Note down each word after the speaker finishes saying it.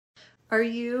Are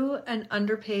you an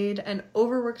underpaid and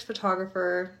overworked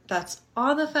photographer that's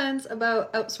on the fence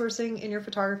about outsourcing in your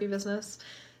photography business?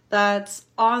 That's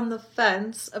on the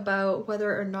fence about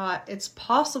whether or not it's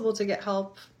possible to get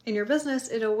help in your business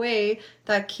in a way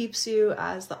that keeps you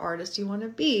as the artist you want to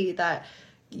be, that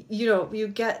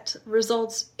you get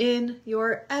results in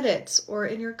your edits or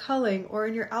in your culling or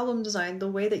in your album design the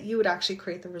way that you would actually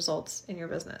create the results in your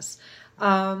business.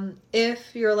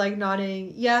 If you're like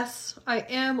nodding, yes, I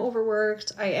am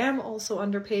overworked. I am also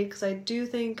underpaid because I do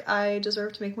think I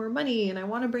deserve to make more money and I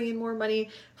want to bring in more money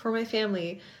for my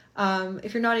family.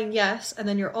 If you're nodding yes, and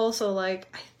then you're also like,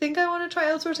 I think I want to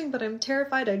try outsourcing, but I'm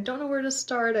terrified. I don't know where to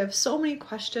start. I have so many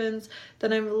questions.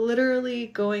 Then I'm literally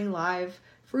going live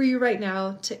for you right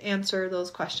now to answer those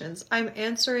questions. I'm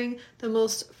answering the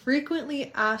most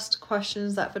frequently asked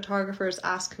questions that photographers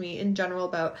ask me in general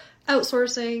about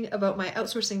outsourcing, about my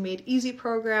Outsourcing Made Easy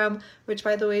program, which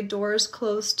by the way, doors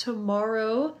close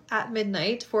tomorrow at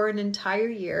midnight for an entire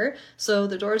year. So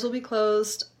the doors will be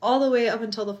closed all the way up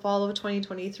until the fall of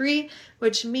 2023,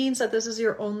 which means that this is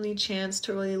your only chance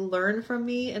to really learn from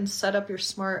me and set up your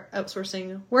smart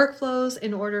outsourcing workflows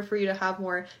in order for you to have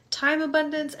more time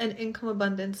abundance and income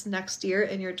abundance next year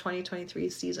in your 2023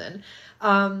 season.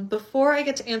 Before I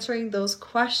get to answering those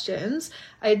questions,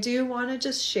 I do want to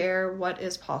just share what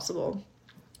is possible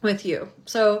with you.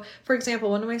 So for example,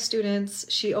 one of my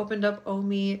students, she opened up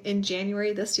Omi in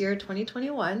January this year,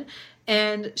 2021,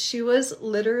 and she was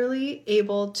literally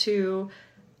able to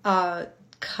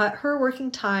cut her working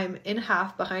time in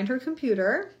half behind her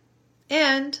computer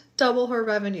and double her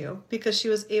revenue because she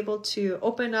was able to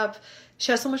open up.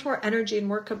 She has so much more energy and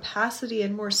more capacity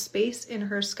and more space in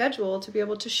her schedule to be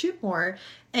able to shoot more.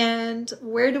 And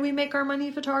where do we make our money,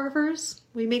 photographers?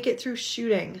 We make it through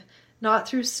shooting, not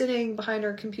through sitting behind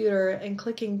our computer and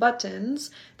clicking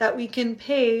buttons that we can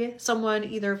pay someone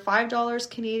either $5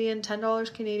 Canadian,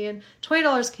 $10 Canadian,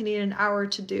 $20 Canadian an hour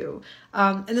to do.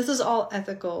 And this is all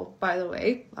ethical, by the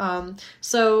way.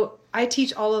 So I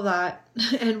teach all of that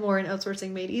and more in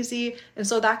Outsourcing Made Easy. And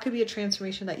so that could be a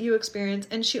transformation that you experience.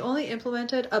 And she only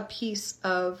implemented a piece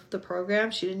of the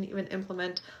program. She didn't even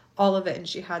implement all of it. And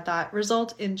she had that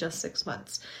result in just 6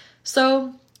 months.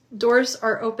 So doors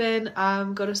are open.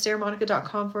 Go to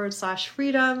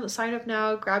sarahmonica.com/freedom. Sign up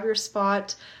now. Grab your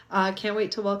spot. Can't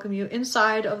wait to welcome you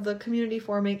inside of the community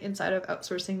forming inside of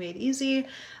Outsourcing Made Easy.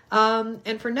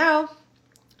 And for now,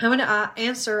 I'm going to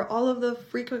answer all of the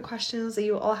frequent questions that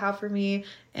you all have for me.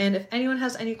 And if anyone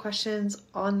has any questions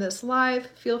on this live,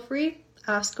 feel free,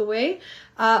 ask away.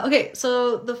 Okay,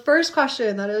 so the first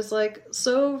question that is like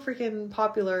so freaking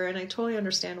popular, and I totally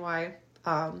understand why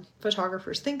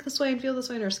photographers think this way and feel this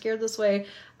way and are scared this way,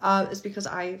 is because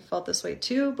I felt this way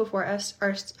too before I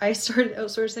started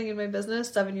outsourcing in my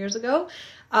business 7 years ago.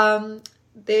 I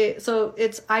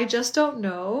just don't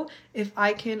know if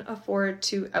I can afford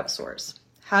to outsource.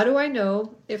 How do I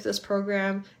know if this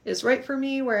program is right for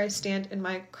me, where I stand in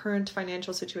my current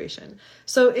financial situation?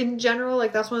 So in general,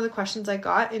 like that's one of the questions I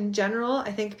got. In general,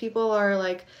 I think people are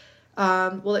like,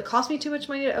 will it cost me too much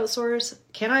money to outsource?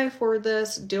 Can I afford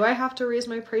this? Do I have to raise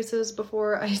my prices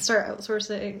before I start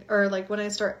outsourcing, or like when I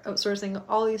start outsourcing,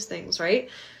 all these things, right?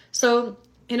 So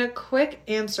in a quick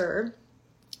answer,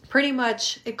 pretty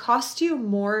much it costs you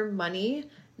more money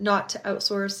not to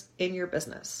outsource in your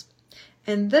business.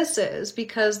 And this is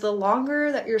because the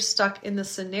longer that you're stuck in the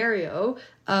scenario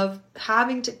of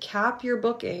having to cap your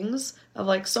bookings of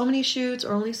like so many shoots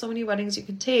or only so many weddings you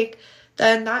can take,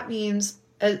 then that means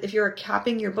if you're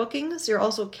capping your bookings, you're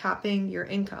also capping your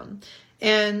income.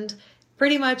 And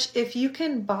pretty much if you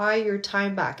can buy your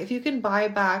time back, if you can buy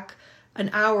back an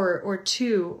hour or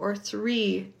 2 or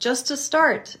 3 just to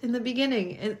start in the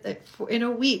beginning in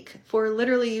a week, for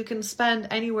literally you can spend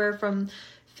anywhere from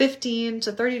 $15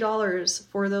 to $30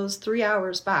 for those 3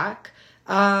 hours back,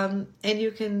 and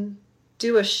you can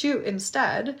do a shoot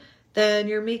instead, then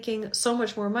you're making so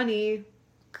much more money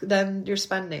than you're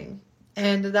spending.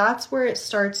 And that's where it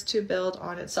starts to build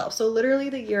on itself. So literally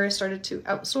the year I started to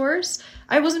outsource,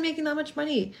 I wasn't making that much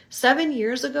money. 7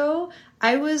 years ago,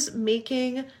 I was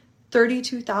making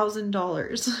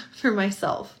 $32,000 for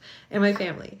myself and my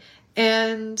family.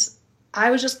 And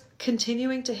I was just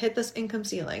continuing to hit this income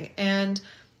ceiling. And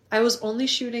I was only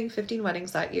shooting 15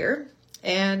 weddings that year.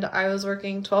 And I was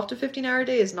working 12 to 15 hour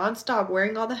days nonstop,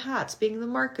 wearing all the hats, being the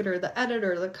marketer, the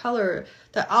editor, the color,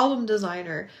 the album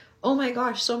designer. Oh my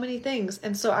gosh, so many things.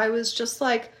 And so I was just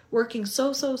like working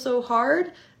so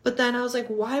hard. But then I was like,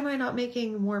 why am I not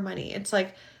making more money? It's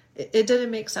like, It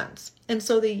didn't make sense. And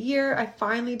so the year I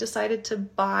finally decided to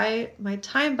buy my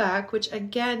time back, which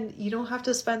again, you don't have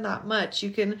to spend that much.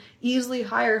 You can easily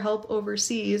hire help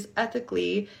overseas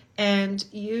ethically and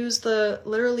use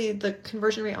literally the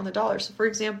conversion rate on the dollar. So for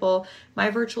example, my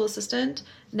virtual assistant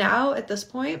now at this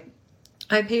point,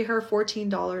 I pay her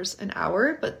 $14 an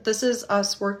hour, but this is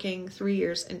us working 3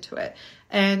 years into it.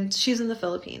 And she's in the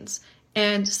Philippines.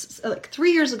 And like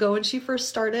 3 years ago when she first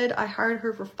started, I hired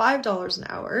her for $5 an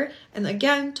hour. And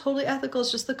again, totally ethical.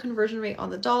 It's just the conversion rate on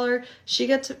the dollar. She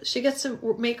gets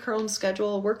to make her own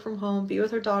schedule, work from home, be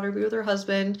with her daughter, be with her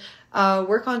husband,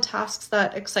 work on tasks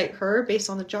that excite her based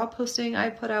on the job posting I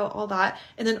put out, all that.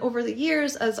 And then over the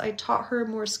years, as I taught her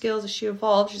more skills, as she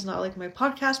evolved, she's not like my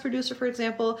podcast producer, for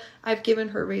example, I've given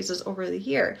her raises over the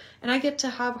year. And I get to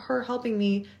have her helping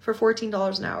me for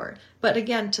 $14 an hour. But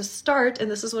again, to start, and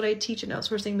this is what I teach in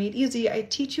Outsourcing Made Easy, I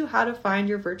teach you how to find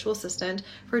your virtual assistant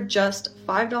for just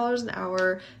 $5 an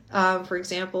hour. For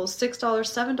example, $6,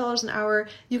 $7 an hour.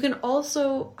 You can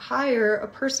also hire a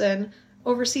person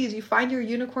overseas. You find your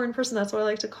unicorn person, that's what I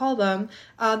like to call them.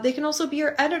 They can also be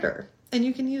your editor. And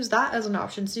you can use that as an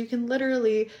option. So you can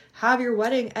literally have your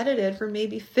wedding edited for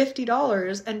maybe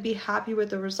 $50 and be happy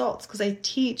with the results. Because I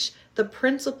teach the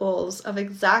principles of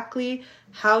exactly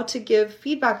how to give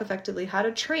feedback effectively, how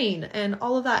to train, and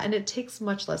all of that. And it takes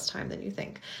much less time than you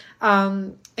think.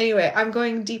 Anyway, I'm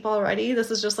going deep already.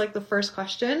 This is just like the first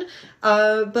question.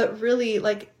 But really,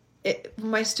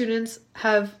 my students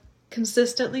have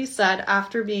consistently said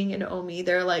after being in OMI,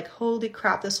 they're like, holy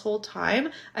crap, this whole time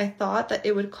I thought that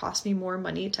it would cost me more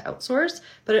money to outsource,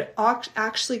 but it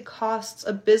actually costs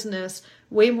a business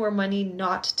way more money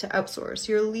not to outsource.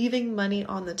 You're leaving money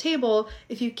on the table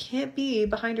if you can't be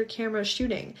behind your camera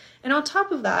shooting. And on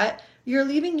top of that, you're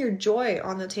leaving your joy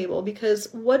on the table,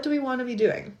 because what do we want to be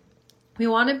doing? We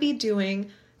want to be doing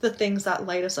the things that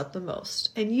light us up the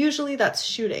most. And usually that's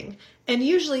shooting, and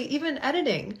usually even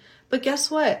editing. But guess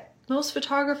what? Most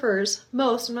photographers, I'm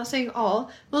not saying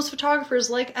all, most photographers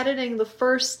like editing the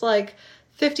first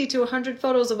 50 to 100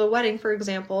 photos of a wedding, for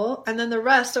example, and then the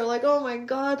rest are like, oh my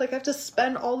god, I have to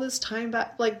spend all this time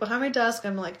back behind my desk.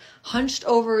 I'm hunched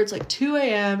over. It's 2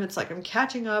 a.m. It's I'm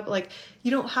catching up.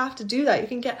 You don't have to do that. You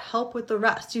can get help with the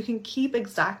rest. You can keep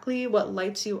exactly what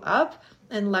lights you up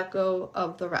and let go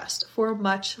of the rest for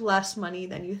much less money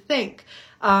than you think.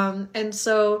 And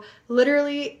so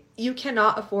literally, you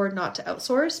cannot afford not to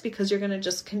outsource, because you're going to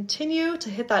just continue to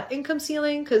hit that income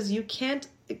ceiling, because you can't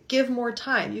give more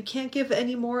time. You can't give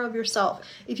any more of yourself.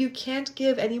 If you can't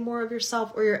give any more of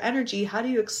yourself or your energy, how do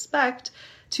you expect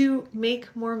to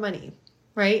make more money?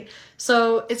 Right?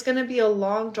 So it's going to be a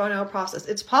long, drawn out process.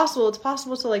 It's possible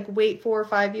to wait 4 or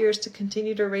 5 years to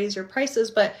continue to raise your prices,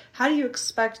 but how do you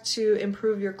expect to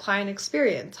improve your client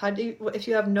experience? If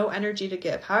you have no energy to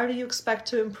give, how do you expect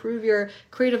to improve your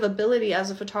creative ability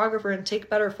as a photographer and take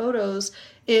better photos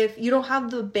if you don't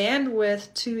have the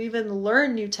bandwidth to even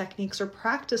learn new techniques or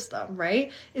practice them,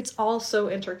 right? It's all so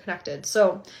interconnected.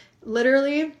 So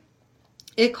literally,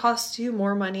 it costs you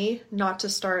more money not to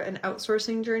start an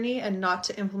outsourcing journey and not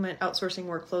to implement outsourcing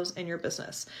workflows in your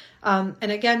business. And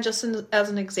again, just as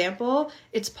an example,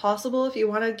 it's possible if you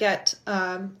want to get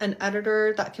an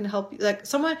editor that can help you,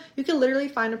 you can literally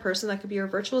find a person that could be your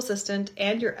virtual assistant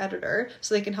and your editor,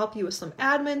 so they can help you with some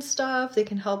admin stuff, they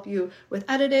can help you with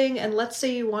editing, and let's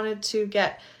say you wanted to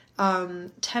get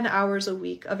 10 hours a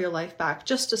week of your life back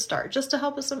just to start, just to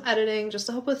help with some editing, just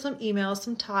to help with some emails,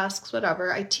 some tasks,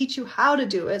 whatever. I teach you how to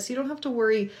do it, so you don't have to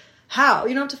worry how.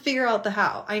 You don't have to figure out the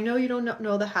how. I know you don't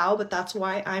know the how, but that's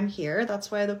why I'm here.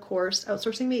 That's why the course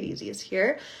Outsourcing Made Easy is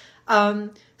here.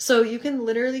 So you can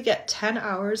literally get 10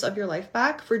 hours of your life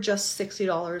back for just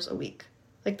 $60 a week.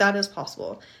 That is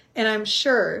possible. And I'm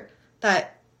sure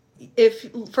that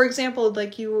if, for example,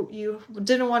 you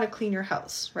didn't want to clean your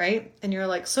house, right? And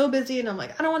you're so busy, and I'm I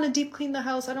don't want to deep clean the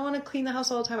house. I don't want to clean the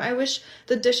house all the time. I wish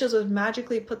the dishes would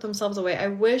magically put themselves away. I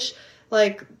wish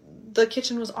the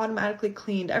kitchen was automatically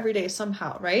cleaned every day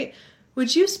somehow, right?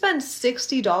 Would you spend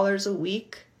 $60 a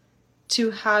week to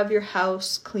have your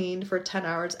house cleaned for 10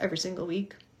 hours every single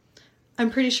week? I'm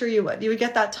pretty sure you would. You would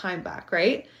get that time back,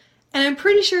 right? And I'm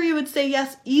pretty sure you would say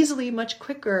yes easily, much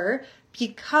quicker,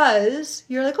 because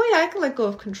you're oh yeah, I can let go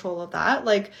of control of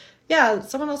that. Yeah,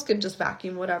 someone else can just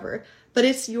vacuum, whatever. But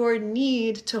it's your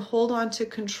need to hold on to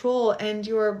control, and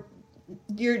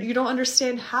you don't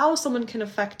understand how someone can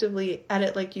effectively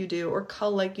edit like you do, or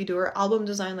cull like you do, or album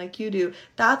design like you do.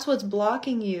 That's what's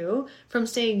blocking you from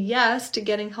saying yes to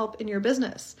getting help in your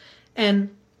business.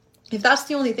 And if that's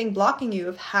the only thing blocking you,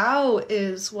 if how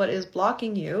is what is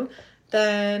blocking you,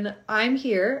 then I'm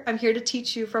here. I'm here to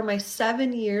teach you from my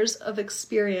 7 years of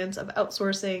experience of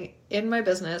outsourcing in my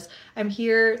business. I'm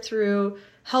here through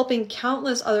helping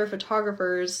countless other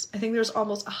photographers. I think there's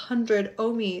almost 100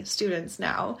 OMI students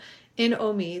now in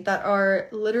OMI that are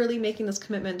literally making this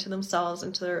commitment to themselves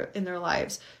and in their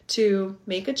lives to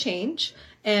make a change.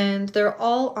 And they're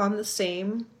all on the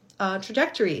same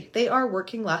trajectory. They are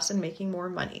working less and making more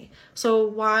money. So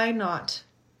why not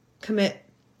commit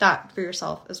that for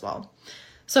yourself as well?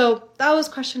 So that was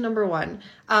question number one.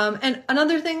 And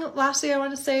another thing, lastly, I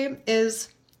want to say is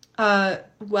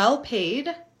well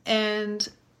paid and,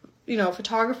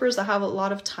 photographers that have a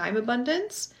lot of time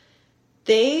abundance,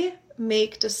 they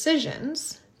make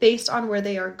decisions based on where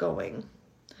they are going,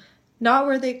 not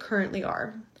where they currently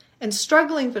are. And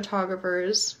struggling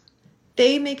photographers,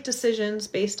 they make decisions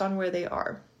based on where they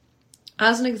are.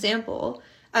 As an example,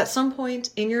 at some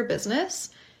point in your business,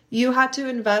 you had to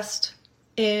invest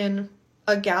in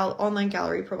a online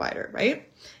gallery provider, right?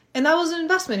 And that was an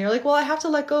investment. You're like, well, I have to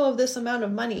let go of this amount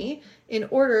of money in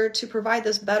order to provide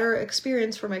this better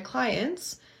experience for my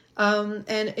clients. And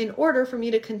in order for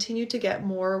me to continue to get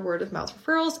more word of mouth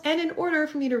referrals and in order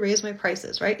for me to raise my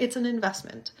prices, right? It's an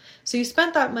investment. So you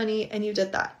spent that money and you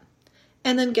did that.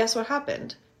 And then guess what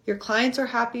happened? Your clients are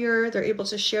happier. They're able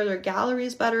to share their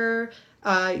galleries better.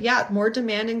 More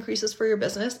demand increases for your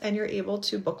business and you're able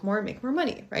to book more and make more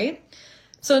money, right?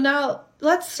 So now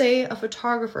let's say a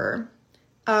photographer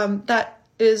that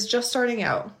is just starting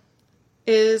out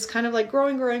is kind of like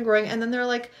growing. And then they're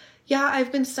like, yeah,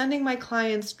 I've been sending my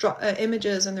clients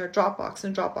images in their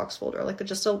Dropbox folder, like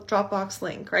just a Dropbox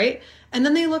link, right? And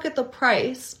then they look at the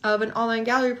price of an online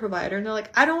gallery provider and they're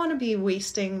like, I don't want to be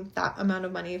wasting that amount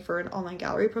of money for an online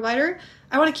gallery provider.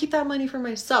 I want to keep that money for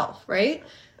myself, right?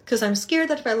 Because I'm scared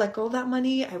that if I let go of that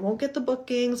money, I won't get the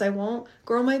bookings, I won't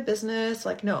grow my business.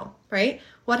 Like, no, right?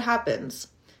 What happens?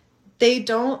 They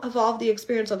don't evolve the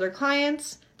experience of their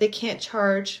clients. They can't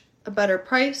charge a better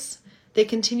price. They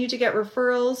continue to get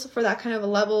referrals for that kind of a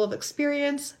level of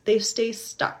experience. They stay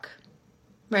stuck,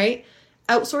 right?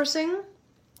 Outsourcing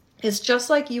is just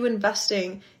like you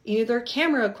investing in either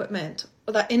camera equipment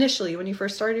or that initially when you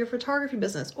first started your photography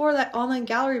business or that online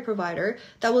gallery provider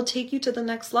that will take you to the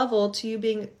next level to you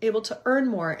being able to earn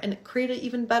more and create an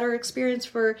even better experience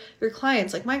for your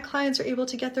clients. Like my clients are able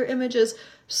to get their images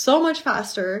so much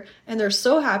faster and they're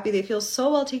so happy. They feel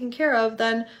so well taken care of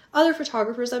than other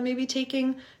photographers that may be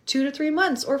taking 2 to 3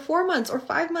 months or 4 months or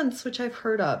 5 months, which I've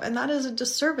heard of. And that is a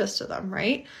disservice to them,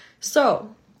 right?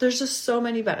 So there's just so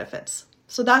many benefits.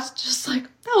 So that's just like,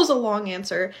 that was a long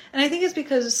answer. And I think it's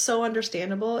because it's so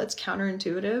understandable. It's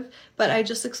counterintuitive, but I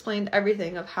just explained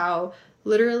everything of how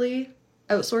literally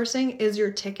outsourcing is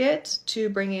your ticket to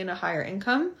bringing in a higher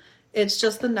income. It's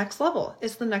just the next level.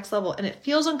 It's the next level. And it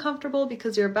feels uncomfortable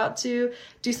because you're about to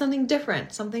do something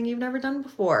different, something you've never done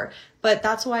before. But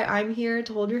that's why I'm here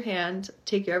to hold your hand,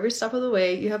 take you every step of the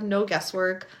way. You have no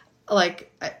guesswork.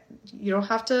 Like, you don't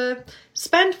have to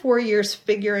spend 4 years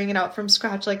figuring it out from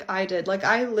scratch like I did. Like,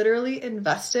 I literally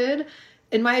invested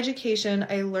in my education.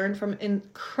 I learned from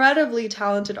incredibly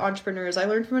talented entrepreneurs. I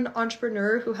learned from an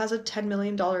entrepreneur who has a $10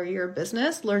 million a year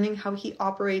business, learning how he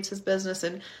operates his business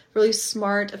and really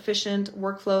smart, efficient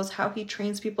workflows, how he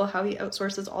trains people, how he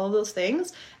outsources, all of those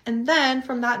things. And then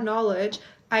from that knowledge,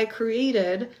 I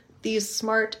created these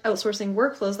smart outsourcing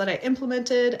workflows that I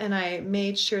implemented, and I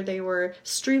made sure they were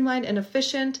streamlined and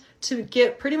efficient to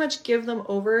pretty much give them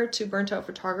over to burnt out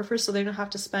photographers so they don't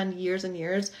have to spend years and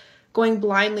years going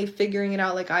blindly figuring it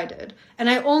out like I did. And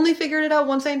I only figured it out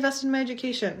once I invested in my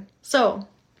education. So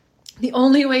the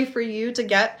only way for you to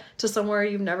get to somewhere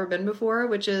you've never been before,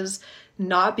 which is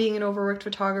not being an overworked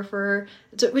photographer,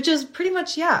 which is pretty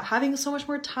much, having so much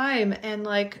more time and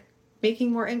like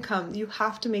making more income, you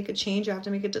have to make a change, you have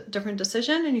to make a different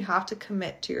decision, and you have to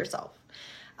commit to yourself.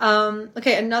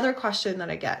 Okay, another question that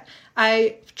I get.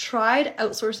 I tried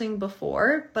outsourcing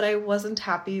before, but I wasn't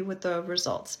happy with the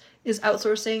results. Is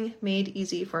outsourcing made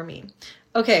easy for me?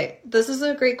 Okay, this is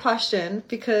a great question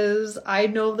because I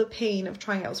know the pain of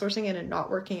trying outsourcing and it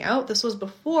not working out. This was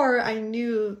before I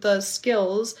knew the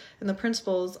skills and the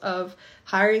principles of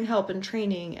hiring help and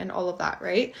training and all of that,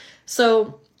 right?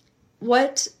 So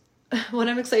what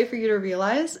I'm excited for you to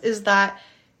realize is that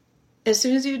as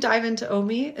soon as you dive into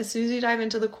OMI, as soon as you dive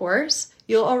into the course,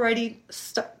 you'll already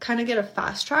kind of get a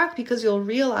fast track because you'll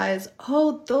realize,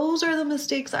 oh, those are the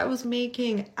mistakes I was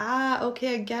making.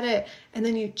 Okay, I get it. And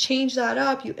then you change that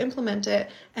up, you implement it,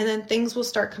 and then things will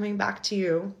start coming back to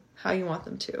you how you want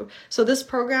them to. So this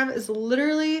program is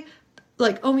literally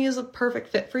like OMI is a perfect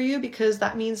fit for you, because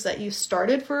that means that you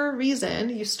started for a reason.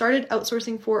 You started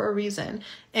outsourcing for a reason.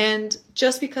 And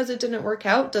just because it didn't work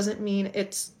out doesn't mean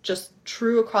it's just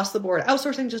true across the board.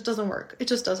 Outsourcing just doesn't work. It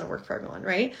just doesn't work for everyone,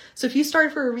 right? So if you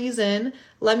started for a reason,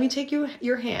 let me take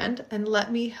your hand and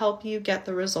let me help you get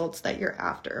the results that you're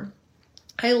after.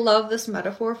 I love this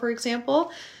metaphor, for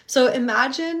example. So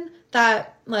imagine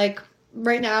that, like,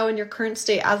 right now in your current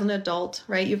state as an adult,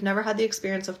 right? You've never had the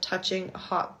experience of touching a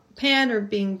hot pan or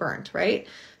being burnt, right?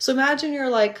 So imagine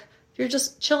you're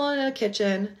just chilling in a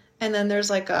kitchen, and then there's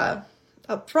like a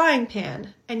frying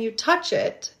pan, and you touch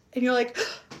it and you're like,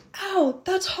 ow,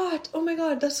 that's hot. Oh my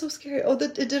God, that's so scary. Oh,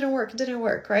 it didn't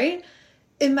work, right?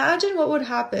 Imagine what would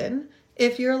happen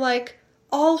if you're like,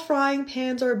 all frying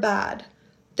pans are bad.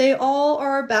 They all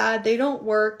are bad. They don't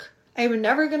work. I'm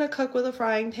never going to cook with a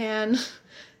frying pan.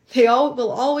 They all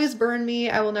will always burn me.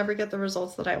 I will never get the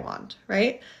results that I want,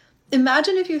 right?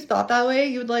 Imagine if you thought that way,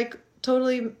 you would like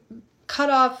totally cut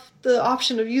off the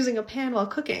option of using a pan while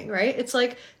cooking, right? It's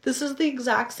like, this is the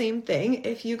exact same thing.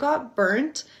 If you got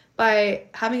burnt by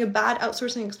having a bad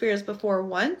outsourcing experience before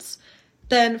once,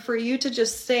 then for you to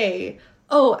just say,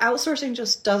 oh, outsourcing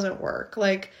just doesn't work.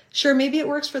 Like, sure, maybe it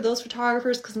works for those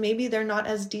photographers because maybe they're not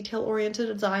as detail oriented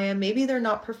as I am. Maybe they're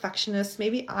not perfectionists.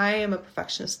 Maybe I am a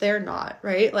perfectionist. They're not,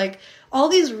 right? Like, all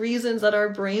these reasons that our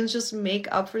brains just make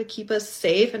up for to keep us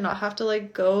safe and not have to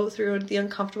like go through the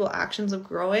uncomfortable actions of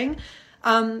growing.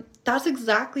 That's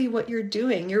exactly what you're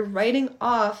doing. You're writing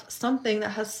off something that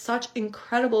has such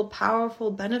incredible,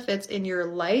 powerful benefits in your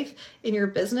life, in your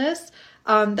business,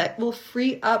 that will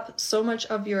free up so much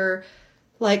of your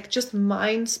like just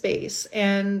mind space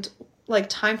and like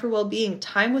time for well-being,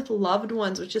 time with loved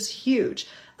ones, which is huge.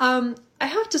 I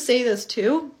have to say this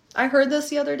too. I heard this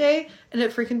the other day and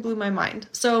it freaking blew my mind.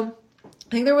 So I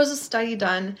think there was a study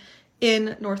done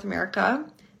in North America,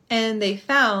 and they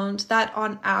found that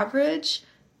on average,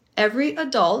 every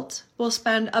adult will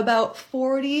spend about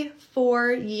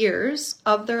 44 years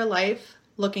of their life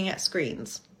looking at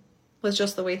screens, with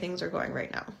just the way things are going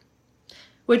right now,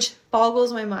 which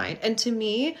boggles my mind. And to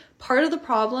me, part of the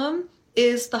problem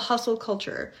is the hustle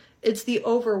culture. It's the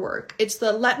overwork. It's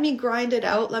the let me grind it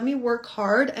out, let me work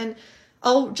hard, and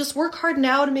I'll just work hard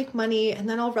now to make money, and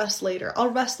then I'll rest later.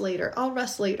 I'll rest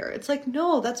later. It's like,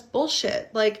 no, that's bullshit.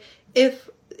 Like, if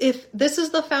this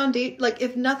is the foundation, like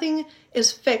if nothing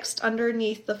is fixed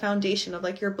underneath the foundation of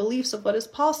like your beliefs of what is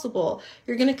possible,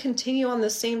 you're going to continue on the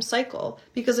same cycle,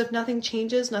 because if nothing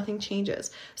changes, nothing changes.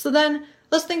 So then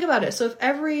let's think about it. So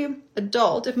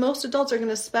if most adults are going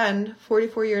to spend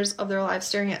 44 years of their lives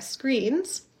staring at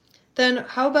screens, then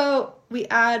how about we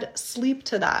add sleep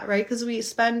to that, right? Because we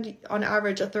spend on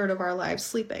average a third of our lives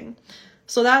sleeping.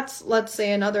 So that's, let's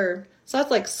say so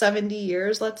that's like 70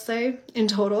 years, let's say, in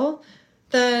total.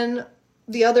 Then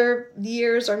the other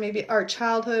years are maybe our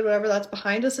childhood, whatever that's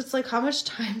behind us. It's like, how much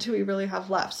time do we really have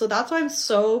left? So that's why I'm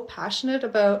so passionate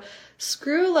about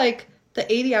screw like the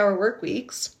 80-hour work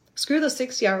weeks, screw the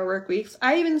 60-hour work weeks.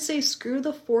 I even say screw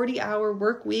the 40-hour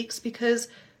work weeks, because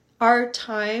our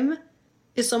time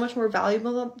is so much more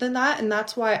valuable than that. And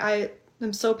that's why I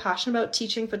am so passionate about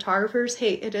teaching photographers,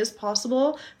 hey, it is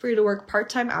possible for you to work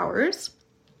part-time hours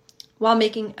while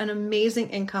making an amazing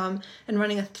income and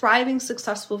running a thriving,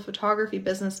 successful photography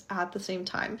business at the same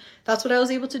time. That's what I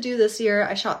was able to do this year.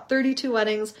 I shot 32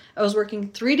 weddings. I was working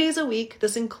 3 days a week.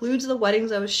 This includes the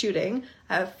weddings I was shooting.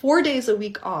 I have 4 days a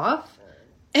week off.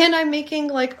 And I'm making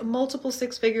like multiple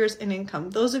six figures in income.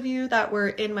 Those of you that were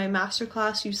in my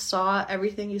masterclass, you saw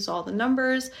everything. You saw the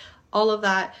numbers, all of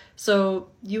that. So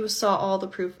you saw all the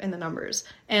proof in the numbers.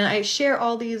 And I share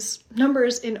all these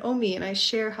numbers in OMI, and I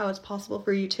share how it's possible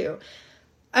for you too.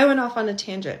 I went off on a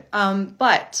tangent.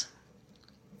 But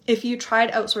if you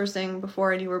tried outsourcing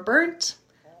before and you were burnt,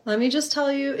 let me just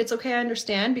tell you, it's okay, I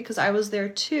understand, because I was there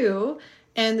too.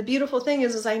 And the beautiful thing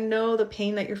is I know the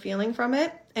pain that you're feeling from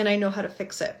it, and I know how to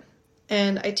fix it.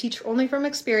 And I teach only from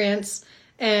experience.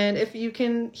 And if you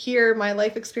can hear my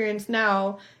life experience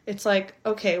now, it's like,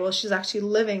 okay, well, she's actually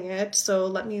living it. So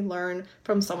let me learn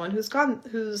from someone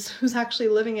who's actually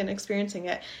living and experiencing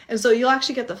it. And so you'll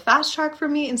actually get the fast track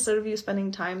from me instead of you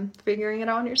spending time figuring it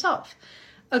out on yourself.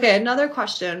 Okay, another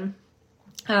question.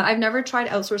 I've never tried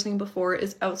outsourcing before.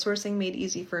 Is outsourcing made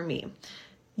easy for me?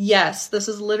 Yes, this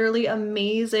is literally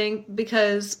amazing,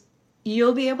 because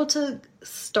you'll be able to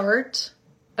start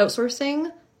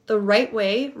outsourcing the right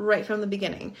way right from the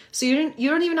beginning. So you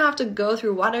don't even have to go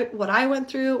through what I went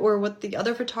through, or what the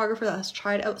other photographer that has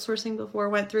tried outsourcing before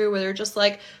went through, where they're just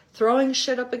like throwing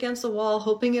shit up against the wall,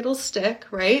 hoping it'll stick,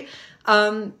 right?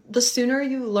 The sooner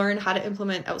you learn how to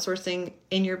implement outsourcing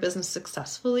in your business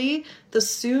successfully, the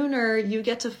sooner you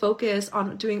get to focus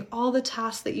on doing all the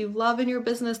tasks that you love in your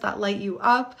business that light you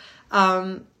up,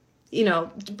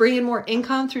 bring in more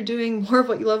income through doing more of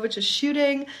what you love, which is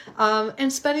shooting,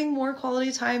 and spending more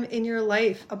quality time in your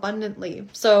life abundantly.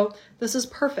 So this is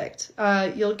perfect.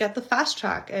 You'll get the fast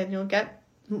track and you'll get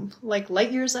like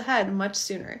light years ahead much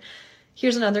sooner.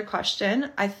 Here's another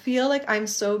question. I feel like I'm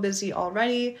so busy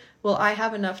already. Will I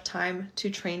have enough time to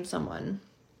train someone?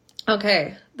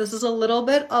 Okay, this is a little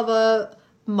bit of a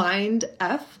mind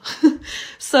F.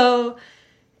 So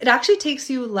it actually takes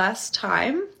you less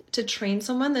time to train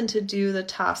someone than to do the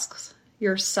tasks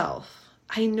yourself.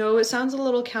 I know it sounds a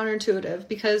little counterintuitive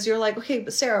because you're like, okay,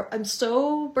 but Sarah, I'm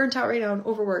so burnt out right now and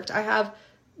overworked. I have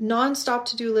nonstop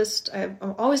to-do list.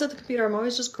 I'm always at the computer. I'm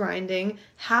always just grinding.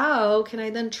 How can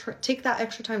I then take that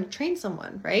extra time to train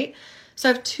someone, right? So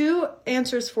I have two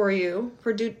answers for you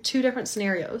for two different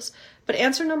scenarios. But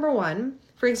answer number one,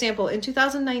 for example, in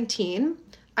 2019,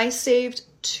 I saved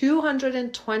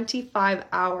 225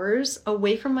 hours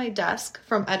away from my desk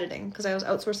from editing because I was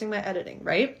outsourcing my editing,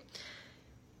 right?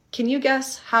 Can you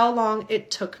guess how long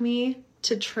it took me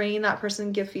to train that person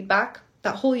and give feedback?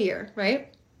 That whole year,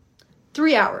 right?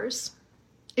 3 hours.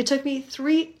 It took me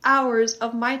 3 hours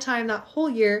of my time that whole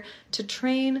year to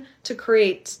train, to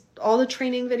create all the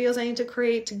training videos I need to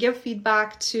create, to give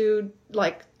feedback, to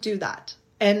do that.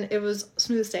 And it was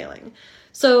smooth sailing.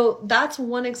 So that's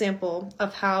one example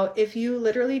of how if you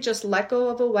literally just let go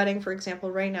of a wedding, for example,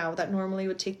 right now, that normally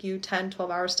would take you 10, 12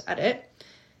 hours to edit,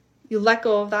 you let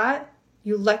go of that,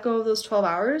 you let go of those 12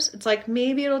 hours. It's like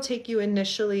maybe it'll take you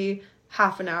initially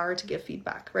half an hour to give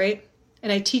feedback, right?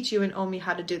 And I teach you in Omi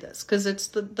how to do this because it's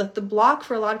the block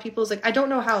for a lot of people is like, I don't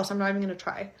know how, so I'm not even going to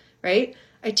try, right?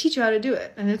 I teach you how to do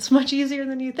it and it's much easier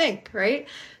than you think, right?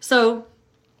 So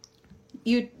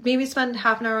you maybe spend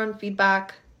half an hour on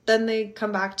feedback, then they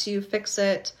come back to you, fix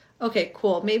it. Okay,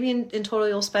 cool. Maybe in total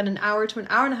you'll spend an hour to an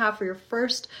hour and a half for your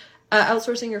first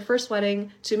outsourcing your first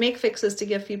wedding to make fixes, to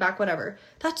give feedback, whatever.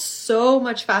 That's so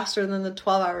much faster than the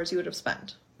 12 hours you would have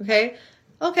spent, okay?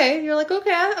 Okay, you're like,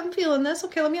 okay, I'm feeling this.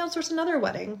 Okay, let me outsource another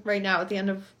wedding right now at the end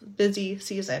of busy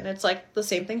season. It's like the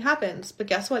same thing happens. But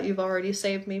guess what? You've already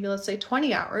saved maybe, let's say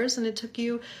 20 hours and it took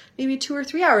you maybe 2 or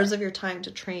 3 hours of your time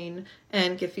to train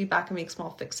and give feedback and make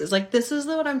small fixes. Like this is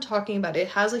what I'm talking about. It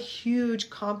has a huge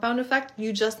compound effect.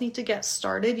 You just need to get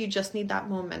started. You just need that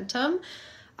momentum.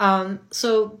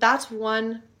 So that's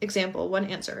one example, one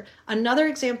answer. Another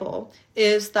example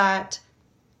is that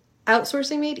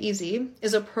Outsourcing Made Easy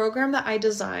is a program that I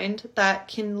designed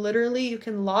that you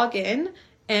can log in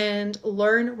and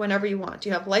learn whenever you want.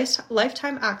 You have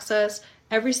lifetime access.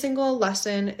 Every single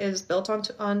lesson is built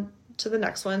onto the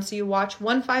next one. So you watch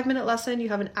one 5-minute lesson, you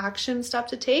have an action step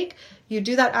to take, you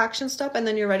do that action step, and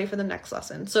then you're ready for the next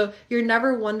lesson. So you're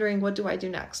never wondering, what do I do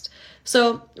next?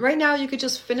 So right now you could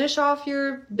just finish off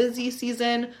your busy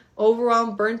season,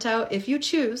 overwhelmed, burnt out. If you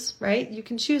choose, right? You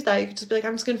can choose that. You could just be like,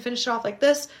 I'm just going to finish it off like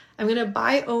this. I'm going to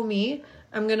buy Omi.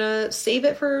 I'm going to save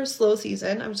it for slow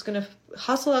season. I'm just going to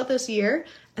hustle out this year.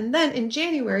 And then in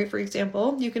January, for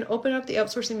example, you can open up the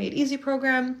Outsourcing Made Easy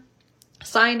program,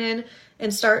 sign in,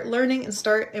 and start learning and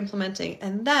start implementing.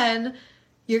 And then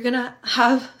you're going to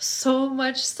have so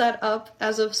much set up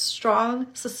as a strong,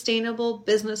 sustainable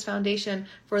business foundation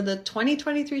for the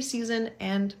 2023 season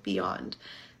and beyond.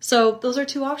 So those are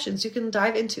two options. You can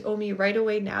dive into Omi right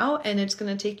away now, and it's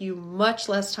going to take you much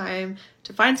less time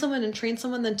to find someone and train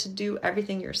someone than to do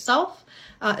everything yourself,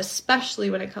 especially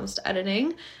when it comes to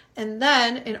editing. And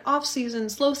then in off season,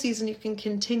 slow season, you can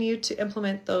continue to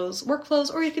implement those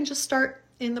workflows, or you can just start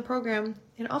in the program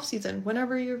in off season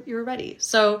whenever you're ready.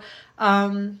 So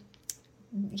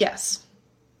yes,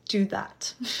 do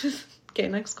that. Okay,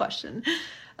 next question.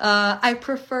 I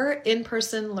prefer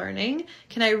in-person learning.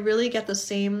 Can I really get the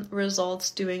same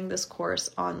results doing this course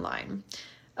online?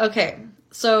 Okay,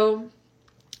 so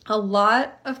a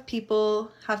lot of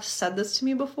people have said this to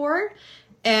me before,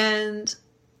 and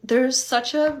there's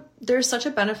such a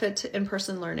benefit to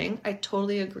in-person learning. I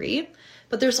totally agree.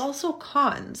 But there's also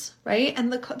cons, right?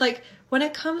 And when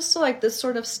it comes to this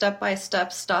sort of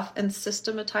step-by-step stuff and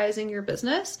systematizing your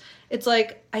business, it's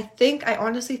like, I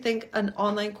honestly think an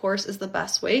online course is the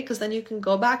best way, because then you can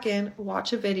go back in,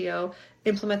 watch a video,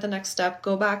 implement the next step,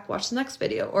 go back, watch the next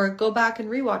video, or go back and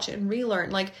rewatch it and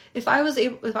relearn. If I was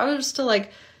to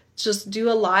just do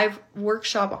a live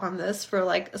workshop on this for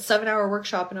like a 7-hour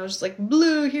workshop, and I was just like,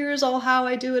 Blue, here's all how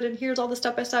I do it, and here's all the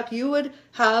step-by-step, you would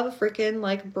have a freaking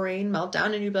like brain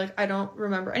meltdown, and you'd be like, I don't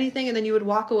remember anything, and then you would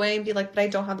walk away and be like, but I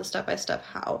don't have the step-by-step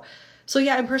how. So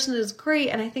yeah, in person is great,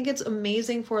 and I think it's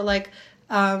amazing for like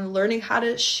learning how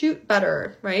to shoot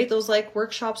better, right? Those like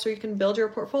workshops where you can build your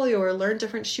portfolio or learn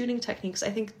different shooting techniques. I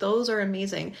think those are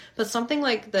amazing. But something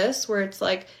like this, where it's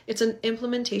like, it's an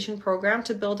implementation program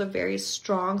to build a very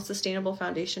strong, sustainable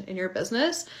foundation in your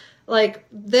business. Like,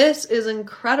 this is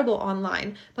incredible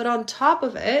online. But on top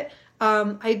of it,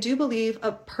 I do believe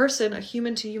a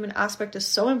human to human aspect is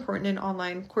so important in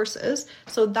online courses.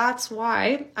 So that's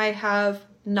why I have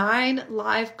 9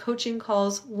 live coaching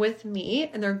calls with me,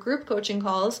 and they're group coaching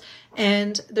calls,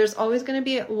 and there's always going to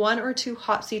be 1 or 2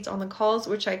 hot seats on the calls,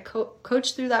 which I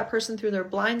coach through that person through their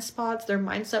blind spots, their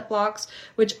mindset blocks,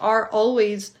 which are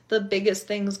always the biggest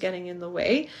things getting in the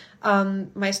way.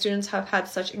 My students have had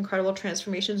such incredible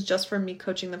transformations just from me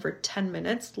coaching them for 10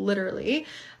 minutes, literally.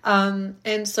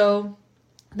 And so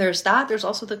there's that. There's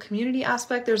also the community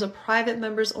aspect. There's a private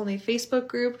members only Facebook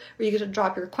group where you get to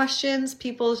drop your questions.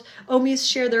 People's Omis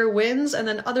share their wins, and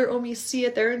then other Omis see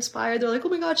it. They're inspired. They're like, oh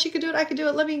my God, she could do it. I could do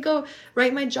it. Let me go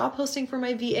write my job posting for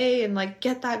my VA and like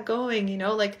get that going. You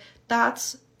know, like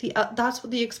that's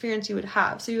what the experience you would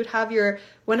have. So you would have your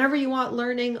whenever you want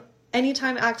learning,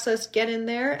 anytime access, get in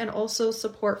there, and also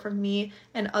support from me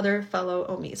and other fellow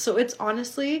Omis. So it's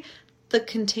honestly the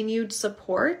continued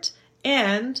support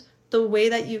and the way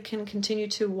that you can continue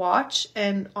to watch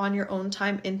and on your own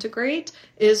time integrate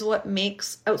is what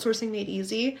makes Outsourcing Made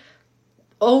Easy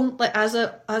as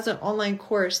an online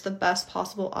course the best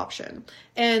possible option.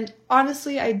 And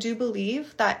honestly, I do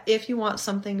believe that if you want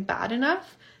something bad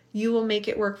enough, you will make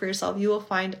it work for yourself. You will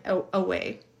find a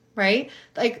way, right?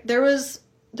 Like there was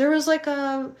like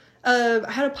I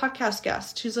had a podcast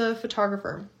guest. She's a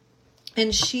photographer.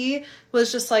 And she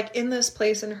was just like in this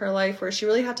place in her life where she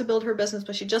really had to build her business,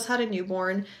 but she just had a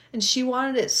newborn and she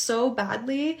wanted it so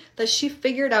badly that she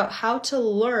figured out how to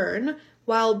learn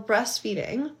while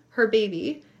breastfeeding her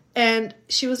baby. And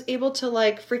she was able to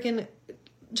like freaking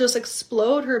just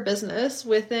explode her business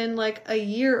within like a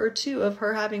year or 2 of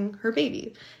her having her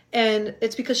baby. And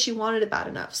it's because she wanted it bad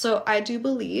enough. So I do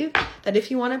believe that if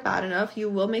you want it bad enough, you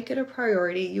will make it a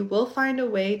priority. You will find a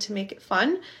way to make it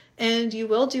fun. And you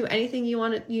will do anything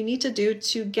you need to do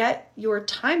to get your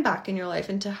time back in your life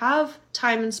and to have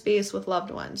time and space with loved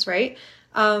ones, right?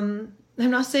 I'm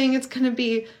not saying it's going to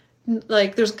be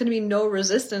like there's going to be no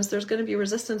resistance. There's going to be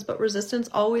resistance, but resistance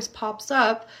always pops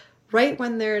up right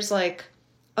when there's like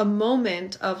a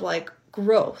moment of like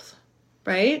growth,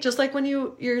 right? Just like when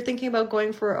you're thinking about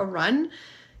going for a run,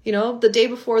 you know, the day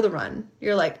before the run,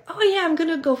 you're like, oh yeah, I'm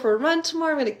going to go for a run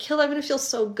tomorrow. I'm going to kill it. I'm going to feel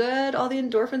so good. All the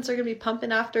endorphins are going to be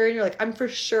pumping after. And you're like, I'm for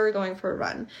sure going for a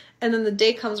run. And then the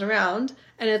day comes around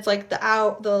and it's like the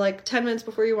like 10 minutes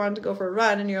before you wanted to go for a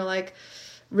run. And you're like,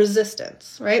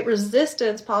 resistance, right?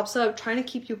 Resistance pops up trying to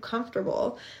keep you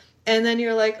comfortable. And then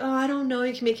you're like, oh, I don't know.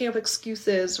 You keep making up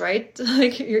excuses, right?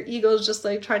 Like your ego's just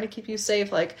like trying to keep you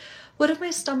safe. Like, what if my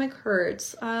stomach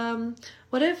hurts?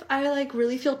 What if I like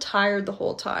really feel tired the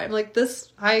whole time? Like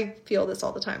this, I feel this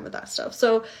all the time with that stuff.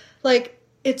 So like,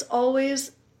 it's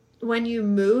always when you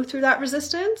move through that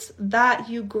resistance that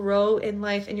you grow in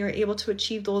life and you're able to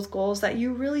achieve those goals that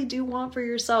you really do want for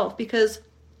yourself. Because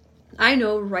I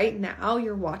know right now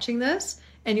you're watching this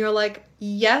and you're like,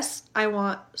 yes, I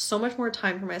want so much more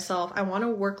time for myself. I want to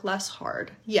work less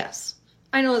hard. Yes,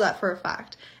 I know that for a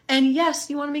fact. And yes,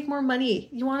 you want to make more money.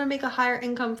 You want to make a higher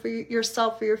income for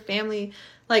yourself, for your family.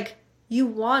 Like you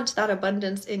want that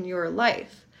abundance in your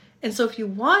life. And so if you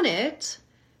want it,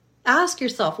 ask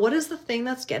yourself, what is the thing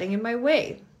that's getting in my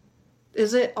way?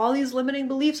 Is it all these limiting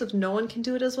beliefs of no one can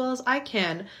do it as well as I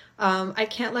can? I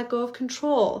can't let go of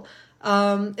control.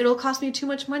 It'll cost me too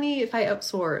much money if I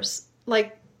outsource.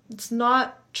 Like it's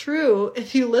not true.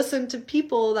 If you listen to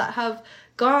people that have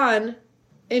gone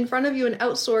in front of you and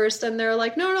outsourced and they're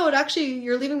like, no, it actually,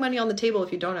 you're leaving money on the table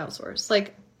if you don't outsource.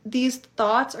 Like these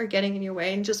thoughts are getting in your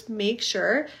way, and just make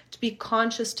sure to be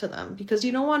conscious to them, because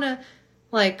you don't want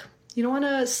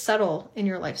to settle in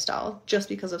your lifestyle just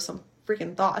because of some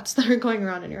freaking thoughts that are going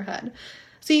around in your head.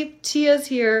 See, Tia's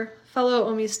here, fellow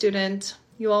OMI student.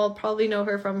 You all probably know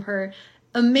her from her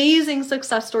amazing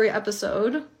success story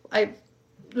episode,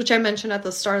 which I mentioned at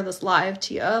the start of this live.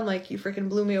 Tia, I'm like, you freaking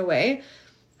blew me away.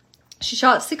 She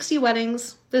shot 60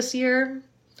 weddings this year.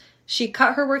 She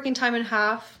cut her working time in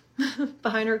half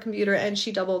behind her computer, and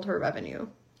she doubled her revenue.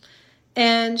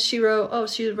 And she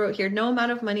wrote here, no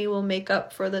amount of money will make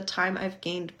up for the time I've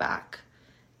gained back.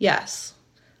 Yes,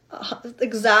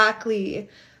 exactly.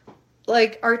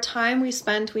 Like, our time we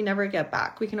spend, we never get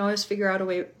back. We can always figure out a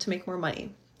way to make more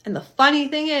money. And the funny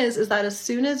thing is that as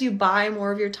soon as you buy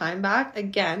more of your time back,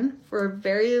 again, for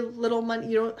very little money,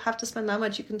 you don't have to spend that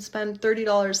much. You can spend $30,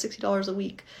 $60 a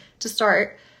week to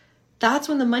start. That's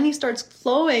when the money starts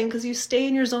flowing, because you stay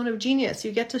in your zone of genius.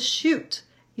 You get to shoot.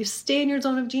 You stay in your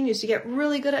zone of genius. You get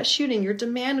really good at shooting. Your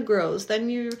demand grows.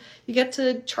 Then you get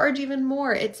to charge even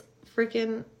more. It's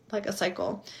freaking like a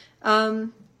cycle.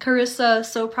 Carissa,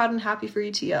 so proud and happy for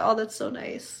you, Tia. Oh, that's so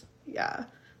nice. Yeah.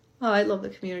 Oh, I love the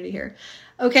community here.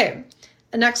 Okay,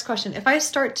 the next question. If I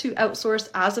start to outsource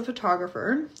as a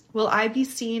photographer, will I be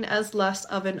seen as less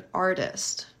of an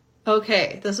artist?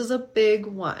 Okay, this is a big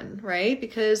one, right?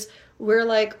 Because we're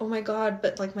like, oh my God,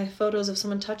 but like my photos, if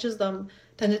someone touches them,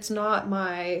 then it's not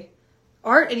my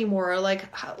art anymore. Like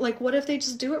what if they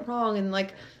just do it wrong? And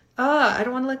like, I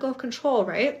don't want to let go of control,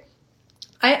 right?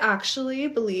 I actually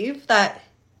believe that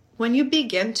when you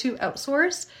begin to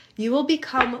outsource, you will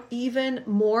become even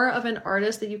more of an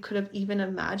artist than you could have even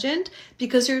imagined,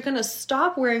 because you're going to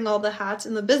stop wearing all the hats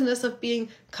in the business of being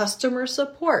customer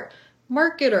support,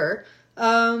 marketer,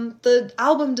 the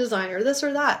album designer, this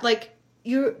or that. Like,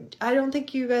 I don't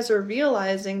think you guys are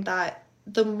realizing that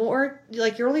the more,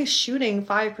 like, you're only shooting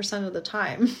 5% of the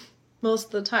time, most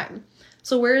of the time.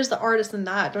 So where is the artist in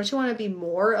that? Don't you want to be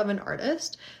more of an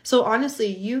artist? So honestly,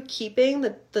 you keeping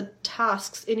the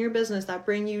tasks in your business that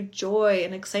bring you joy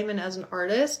and excitement as an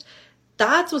artist,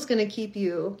 that's what's going to keep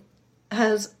you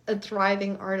as a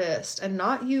thriving artist, and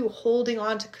not you holding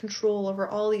on to control over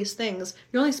all these things.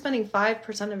 You're only spending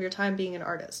 5% of your time being an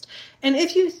artist. And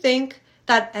if you think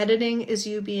that editing is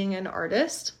you being an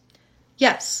artist,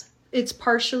 yes, it's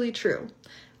partially true.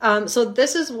 So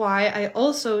this is why I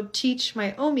also teach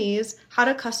my OMIs how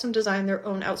to custom design their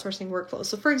own outsourcing workflows.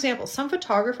 So for example, some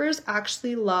photographers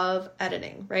actually love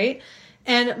editing, right?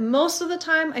 And most of the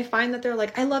time I find that they're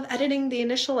like, I love editing the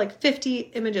initial like 50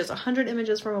 images, 100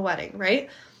 images from a wedding, right?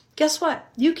 Guess what?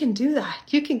 You can do that.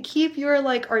 You can keep your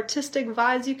like artistic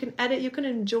vibes. You can edit. You can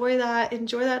enjoy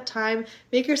that time.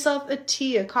 Make yourself a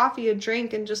tea, a coffee, a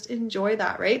drink, and just enjoy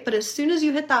that, right? But as soon as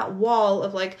you hit that wall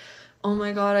of like, oh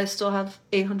my God, I still have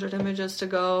 800 images to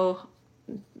go.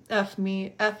 F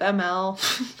me, FML,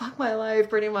 fuck my life,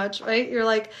 pretty much, right? You're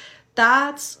like,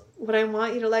 that's what I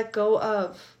want you to let go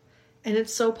of. And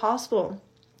it's so possible.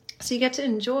 So you get to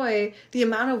enjoy the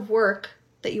amount of work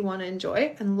that you want to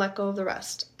enjoy and let go of the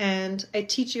rest. And I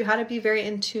teach you how to be very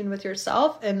in tune with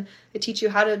yourself, and I teach you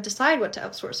how to decide what to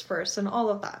outsource first and all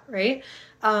of that, right?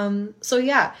 So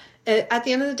yeah, at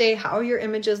the end of the day, how your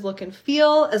images look and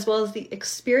feel, as well as the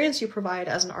experience you provide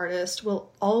as an artist,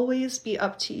 will always be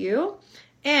up to you.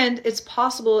 And it's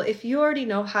possible, if you already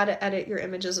know how to edit your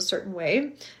images a certain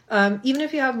way, even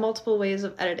if you have multiple ways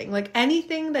of editing, like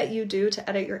anything that you do to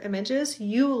edit your images,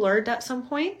 you learned at some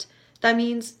point. That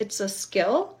means it's a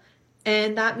skill,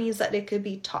 and that means that it could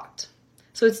be taught.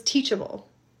 So it's teachable,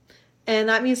 and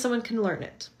that means someone can learn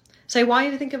it. So I want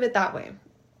you to think of it that way.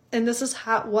 And this is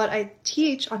what I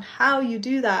teach on how you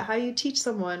do that, how you teach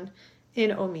someone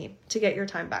in OMI to get your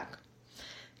time back.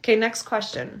 Okay, next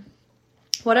question.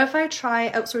 What if I try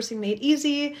outsourcing Made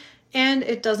Easy and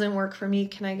it doesn't work for me?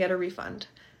 Can I get a refund?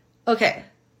 Okay,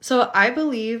 so I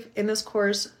believe in this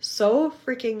course so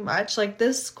freaking much. Like,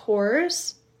 this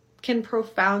course can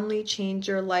profoundly change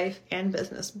your life and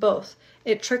business, both.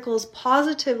 It trickles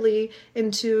positively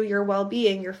into your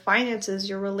well-being, your finances,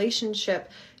 your relationship,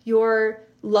 your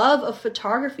love of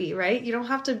photography, right? You don't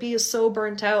have to be so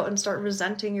burnt out and start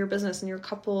resenting your business and your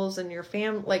couples and your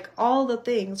family, like all the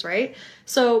things, right?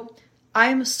 So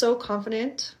I'm so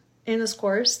confident in this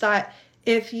course that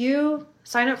if you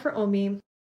sign up for OMI,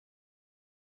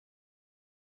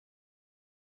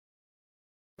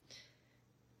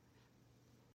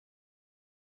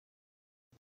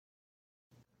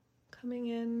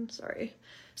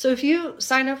 So if you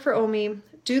sign up for OMI,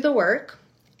 do the work,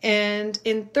 and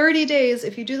in 30 days,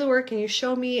 if you do the work and you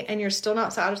show me and you're still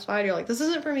not satisfied, you're like, this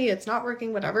isn't for me, it's not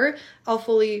working, whatever, I'll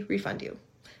fully refund you.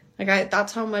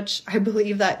 That's how much I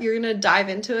believe that you're going to dive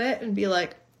into it and be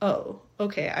like, oh,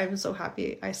 okay, I'm so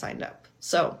happy I signed up.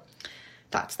 So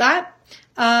that's that.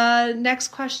 Next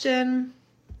question.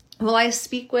 Will I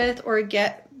speak with or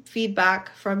get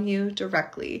feedback from you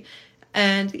directly?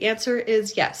 And the answer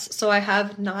is yes. So I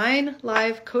have 9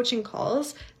 live coaching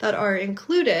calls that are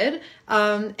included.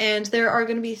 And there are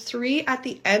going to be 3 at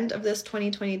the end of this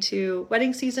 2022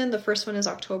 wedding season. The first one is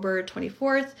October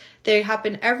 24th. They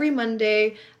happen every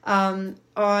Monday on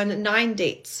 9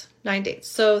 dates. 9 dates.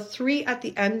 So 3 at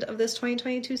the end of this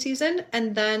 2022 season.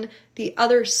 And then the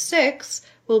other 6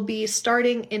 will be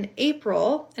starting in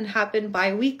April and happen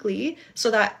bi-weekly,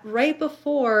 so that right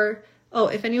before Oh,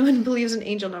 if anyone believes in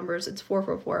angel numbers, it's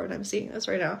 444 when I'm seeing this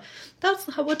right now. That's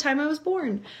what time I was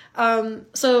born.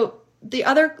 So the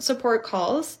other support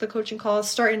calls, the coaching calls,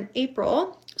 start in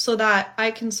April so that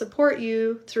I can support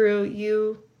you through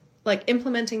you like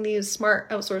implementing these smart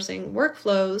outsourcing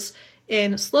workflows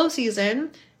in slow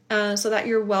season so that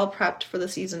you're well prepped for the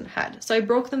season ahead. So I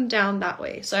broke them down that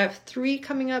way. So I have 3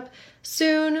 coming up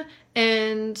soon,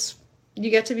 and you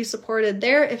get to be supported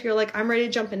there. If you're like, I'm ready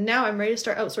to jump in now, I'm ready to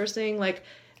start outsourcing, like,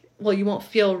 well, you won't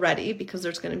feel ready because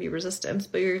there's going to be resistance,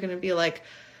 but you're going to be like,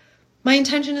 my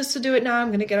intention is to do it now. I'm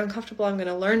going to get uncomfortable. I'm going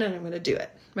to learn and I'm going to do it,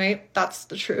 right? That's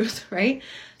the truth, right?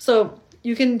 So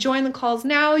you can join the calls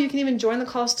now. You can even join the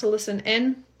calls to listen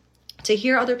in, to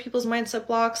hear other people's mindset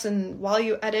blocks and while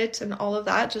you edit and all of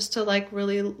that, just to like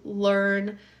really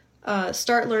learn,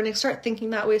 start learning, start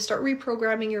thinking that way, start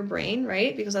reprogramming your brain,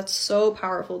 right? Because that's so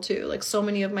powerful too. Like so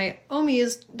many of my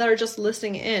OMIs that are just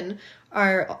listening in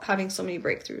are having so many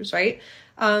breakthroughs, right?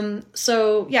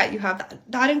 So yeah, you have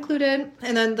that included.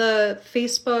 And then the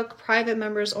Facebook private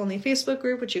members only Facebook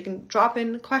group, which you can drop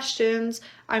in questions.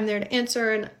 I'm there to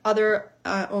answer, and other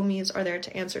OMIs are there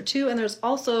to answer too. And there's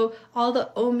also all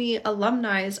the OMI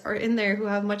alumni are in there who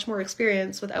have much more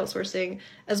experience with outsourcing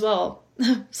as well.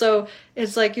 So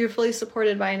it's like you're fully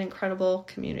supported by an incredible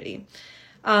community.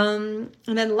 And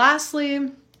then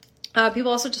lastly,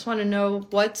 people also just want to know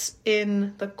what's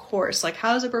in the course, like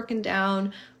how is it broken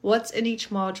down, what's in each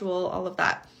module, all of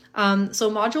that. So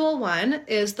module 1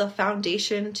 is the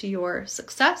foundation to your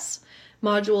success.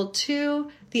 Module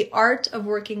 2, the art of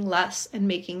working less and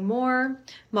making more.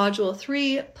 Module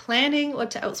 3, planning what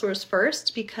to outsource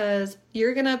first, because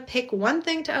you're going to pick one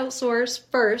thing to outsource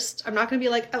first. I'm not going to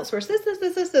be like, outsource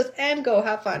this, and go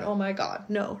have fun. Oh my God.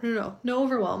 No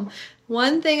overwhelm.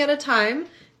 One thing at a time,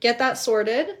 get that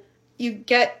sorted. You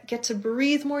get to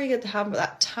breathe more. You get to have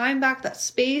that time back, that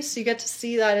space. You get to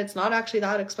see that it's not actually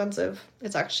that expensive.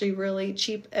 It's actually really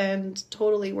cheap and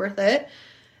totally worth it.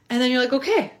 And then you're like,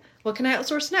 okay, what can I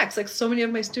outsource next? Like so many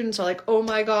of my students are like, oh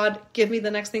my God, give me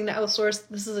the next thing to outsource.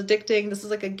 This is addicting. This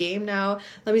is like a game now.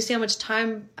 Let me see how much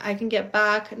time I can get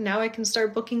back. Now I can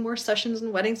start booking more sessions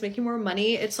and weddings, making more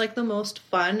money. It's like the most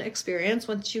fun experience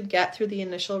once you get through the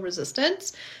initial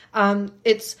resistance.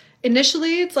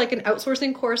 Initially, it's like an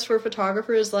outsourcing course for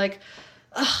photographers. Like,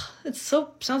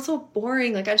 sounds so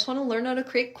boring. Like, I just want to learn how to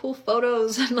create cool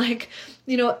photos and like,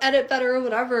 edit better or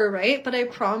whatever, right? But I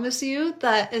promise you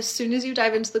that as soon as you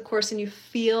dive into the course and you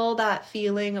feel that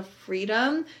feeling of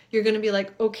freedom, you're going to be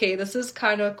like, okay, this is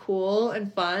kind of cool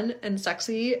and fun and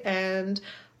sexy, and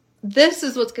this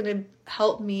is what's going to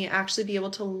help me actually be able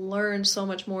to learn so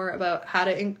much more about how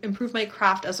to improve my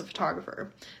craft as a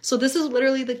photographer. So this is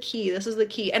literally the key. This is the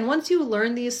key. And once you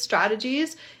learn these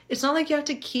strategies, it's not like you have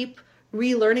to keep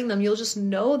relearning them. You'll just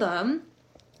know them.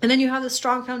 And then you have this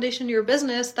strong foundation in your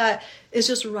business that is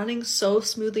just running so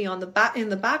smoothly in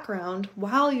the background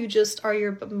while you just are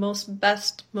your most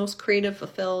creative,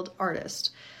 fulfilled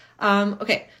artist.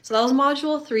 Okay, so that was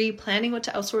module 3, planning what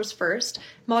to outsource first.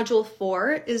 Module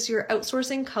 4 is your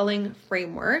outsourcing culling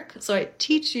framework. So I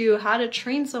teach you how to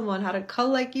train someone how to cull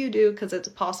like you do, because it's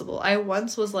possible. I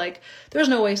once was like, there's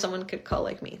no way someone could cull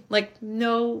like me. Like,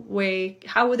 no way.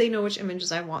 How would they know which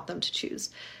images I want them to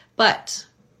choose? But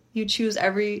you choose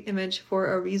every image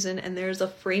for a reason, and there's a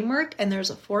framework and there's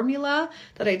a formula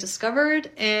that I discovered,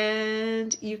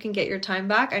 and you can get your time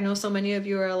back. I know so many of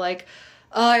you are like,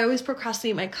 I always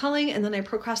procrastinate my culling, and then I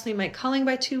procrastinate my culling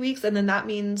by 2 weeks, and then that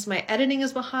means my editing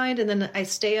is behind, and then I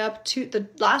stay up the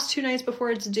last 2 nights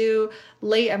before it's due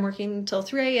late. I'm working until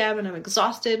 3 a.m. and I'm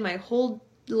exhausted. My whole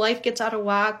life gets out of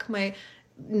whack.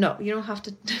 No, you don't have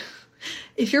to.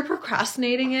 If you're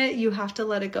procrastinating it, you have to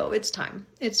let it go. It's time.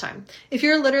 If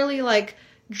you're literally like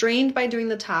drained by doing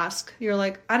the task, you're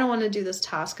like, I don't want to do this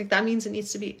task. Like, that means it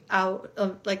needs to be out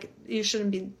of, like, you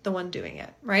shouldn't be the one doing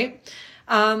it, right?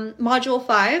 Module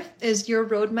 5 is your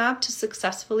roadmap to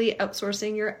successfully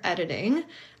outsourcing your editing.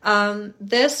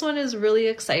 This one is really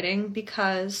exciting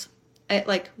because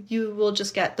you will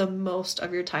just get the most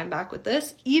of your time back with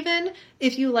this. Even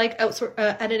if you like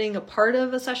editing a part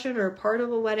of a session or a part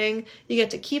of a wedding, you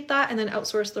get to keep that and then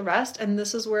outsource the rest. And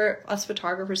this is where us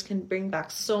photographers can bring back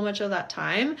so much of that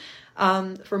time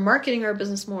for marketing our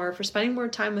business more, for spending more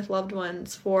time with loved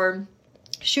ones, for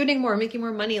shooting more, making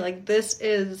more money. Like, this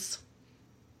is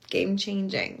game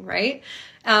changing, right?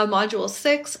 Module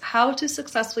 6, how to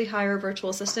successfully hire a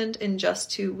virtual assistant in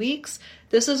just 2 weeks.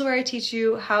 This is where I teach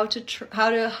you how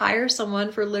to hire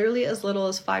someone for literally as little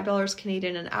as $5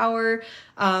 Canadian an hour.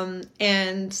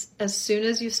 And as soon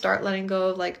as you start letting go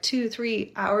of like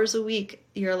 2-3 hours a week,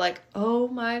 you're like, oh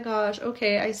my gosh,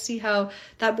 okay, I see how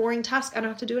that boring task, I don't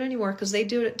have to do it anymore because they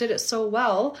did it so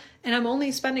well. And I'm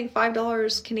only spending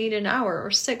 $5 Canadian an hour, or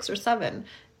 $6 or $7,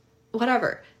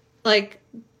 whatever. Like,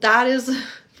 that is a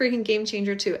freaking game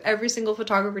changer too. Every single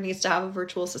photographer needs to have a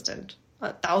virtual assistant,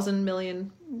 1,000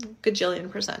 million gajillion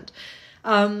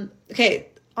 %. Okay.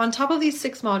 On top of these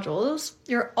 6 modules,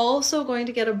 you're also going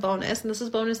to get a bonus, and this is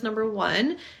bonus number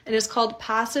 1, and it's called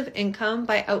Passive Income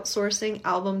by Outsourcing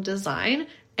Album Design,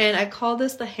 and I call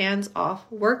this the hands-off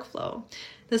workflow.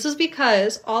 This is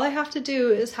because all I have to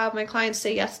do is have my clients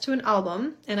say yes to an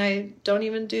album, and I don't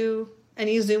even do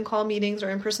any Zoom call meetings or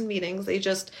in-person meetings. They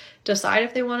just decide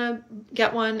if they want to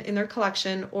get one in their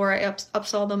collection, or I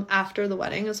upsell them after the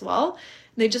wedding as well.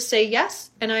 They just say yes,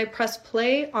 and I press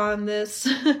play on this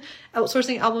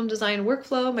outsourcing album design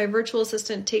workflow. My virtual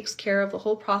assistant takes care of the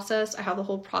whole process. I have the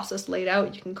whole process laid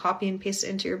out. You can copy and paste it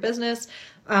into your business.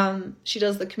 She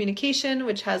does the communication,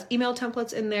 which has email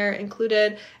templates in there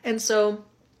included. And so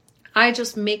I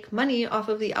just make money off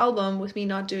of the album with me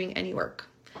not doing any work.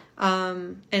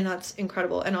 And that's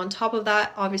incredible. And on top of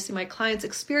that, obviously my client's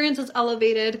experience is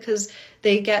elevated because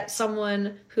they get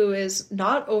someone who is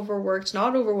not overworked,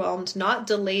 not overwhelmed, not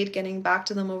delayed getting back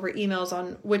to them over emails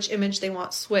on which image they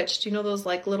want switched. You know, those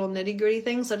like little nitty gritty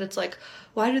things that it's like,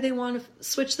 why do they want to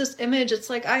switch this image? It's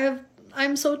like,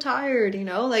 I'm so tired, you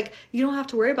know, like you don't have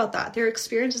to worry about that. Their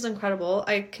experience is incredible.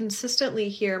 I consistently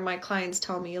hear my clients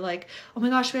tell me like, oh my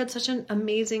gosh, we had such an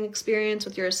amazing experience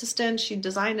with your assistant. She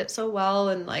designed it so well.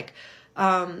 And like,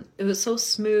 it was so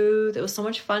smooth. It was so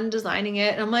much fun designing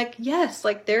it. And I'm like, yes,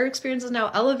 like their experience is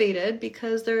now elevated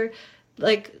because they're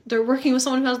working with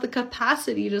someone who has the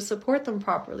capacity to support them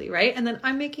properly. Right. And then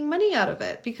I'm making money out of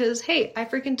it because, hey, I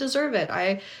freaking deserve it.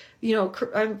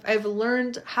 I've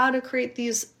learned how to create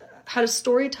how to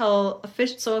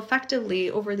storytell so effectively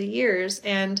over the years.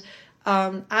 And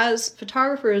as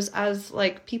photographers, as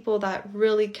like people that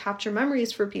really capture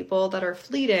memories for people that are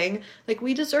fleeting, like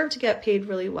we deserve to get paid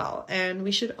really well, and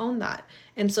we should own that.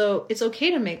 And so it's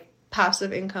okay to make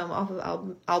passive income off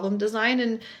of album design.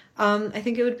 And I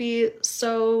think it would be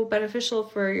so beneficial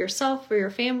for yourself, for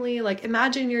your family. Like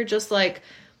imagine you're just like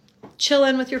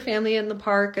chilling with your family in the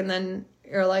park, and then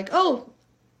you're like, oh,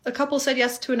 a couple said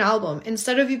yes to an album.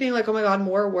 Instead of you being like, oh my God,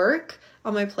 more work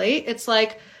on my plate, it's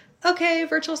like, okay,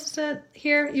 virtual assistant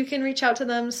here, you can reach out to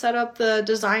them, set up the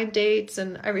design dates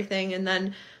and everything, and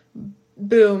then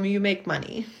boom, you make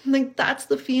money. Like that's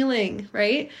the feeling,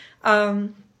 right? Oh,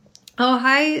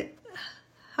 hi,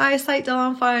 Site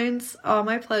Delon Finds. Oh,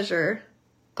 my pleasure.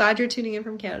 Glad you're tuning in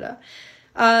from Canada.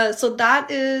 So that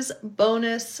is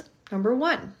bonus number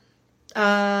 1.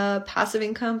 Passive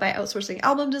income by outsourcing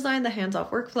album design, the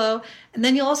hands-off workflow. And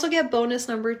then you'll also get bonus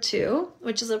number 2,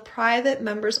 which is a private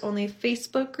members only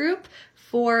Facebook group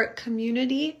for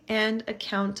community and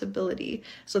accountability.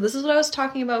 So this is what I was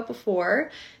talking about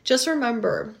before. Just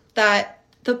remember that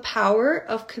the power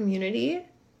of community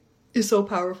is so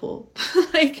powerful.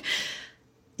 Like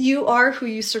you are who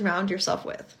you surround yourself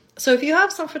with. So if you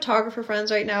have some photographer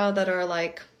friends right now that are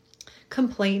like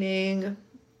complaining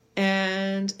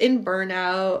and in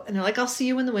burnout, and they're like, I'll see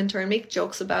you in the winter, and make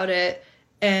jokes about it,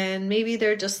 and maybe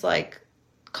they're just like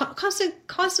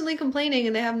constantly complaining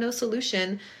and they have no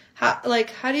solution. How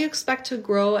do you expect to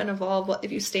grow and evolve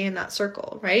if you stay in that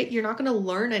circle, right? You're not going to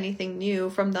learn anything new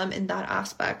from them in that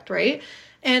aspect, right?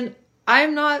 And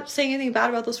I'm not saying anything bad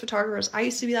about those photographers. I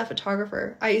used to be that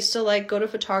photographer. I used to like go to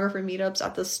photographer meetups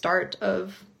at the start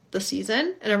of the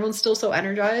season, and everyone's still so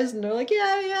energized, and they're like,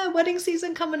 yeah, wedding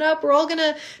season coming up. We're all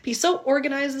gonna be so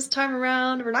organized this time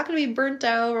around. We're not gonna be burnt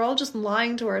out. We're all just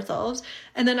lying to ourselves.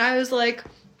 And then I was like,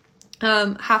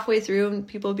 halfway through, and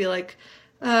people would be like,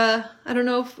 I don't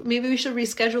know if maybe we should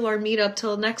reschedule our meetup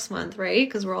till next month, right?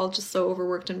 Because we're all just so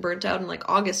overworked and burnt out in like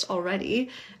August already.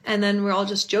 And then we're all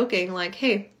just joking like,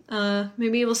 hey,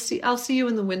 maybe I'll see you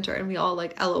in the winter. And we all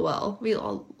like LOL. We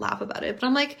all laugh about it. But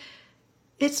I'm like,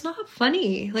 it's not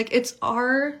funny. Like it's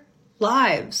our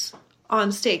lives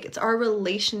on stake. It's our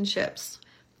relationships.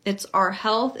 It's our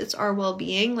health. It's our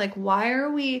well-being. Like why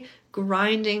are we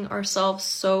grinding ourselves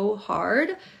so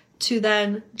hard to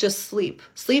then just sleep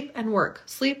and work,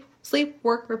 sleep,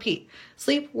 work, repeat,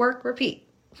 sleep, work, repeat?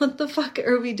 What the fuck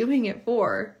are we doing it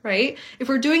for, right? If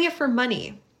we're doing it for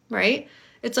money, right?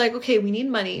 It's like, okay, we need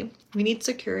money. We need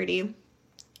security.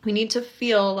 We need to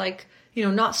feel like,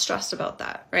 not stressed about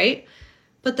that, right?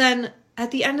 But then at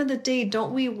the end of the day,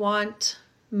 don't we want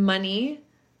money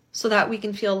so that we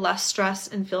can feel less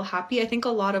stressed and feel happy. I think a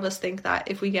lot of us think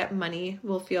that if we get money,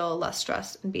 we'll feel less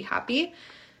stressed and be happy,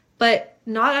 but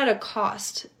not at a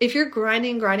cost. If you're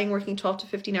grinding, working 12 to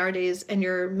 15-hour days, and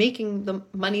you're making the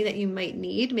money that you might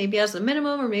need, maybe as a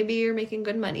minimum, or maybe you're making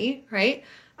good money, right?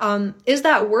 Is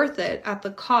that worth it at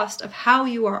the cost of how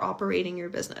you are operating your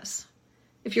business?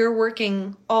 If you're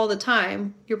working all the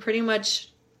time, you're pretty much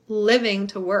living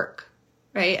to work,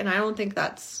 right? And I don't think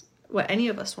that's what any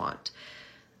of us want.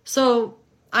 So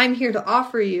I'm here to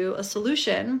offer you a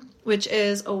solution, which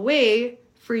is a way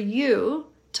for you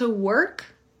to work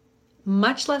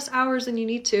much less hours than you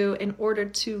need to in order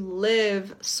to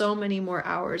live so many more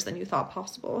hours than you thought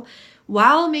possible,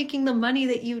 while making the money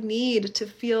that you need to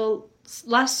feel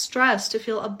less stressed, to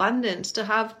feel abundant, to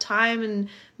have time and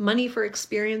money for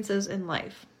experiences in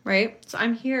life, right? So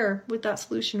I'm here with that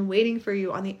solution waiting for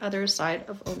you on the other side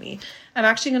of Omi. I'm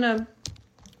actually going to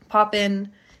pop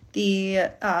in the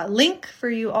link for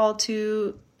you all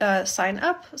to sign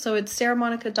up. So it's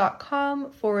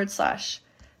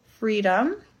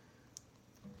sarahmonica.com/freedom.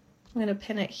 I'm going to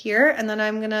pin it here, and then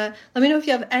I'm going to, let me know if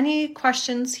you have any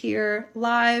questions here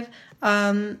live.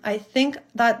 I think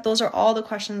that those are all the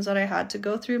questions that I had to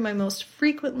go through, my most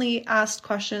frequently asked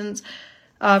questions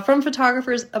from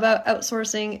photographers about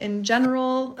outsourcing in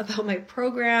general, about my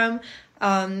program.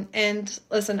 And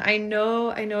listen, I know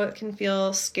it can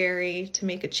feel scary to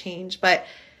make a change, but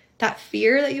that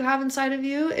fear that you have inside of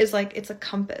you is like, it's a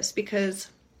compass, because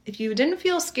if you didn't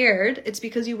feel scared, it's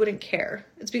because you wouldn't care.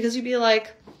 It's because you'd be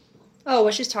like, oh,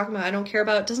 what she's talking about, I don't care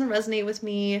about, it doesn't resonate with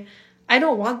me. I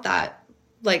don't want that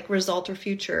like result or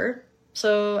future,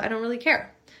 so I don't really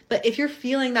care. But if you're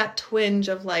feeling that twinge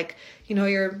of like, you know,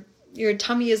 your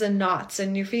tummy is in knots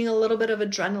and you're feeling a little bit of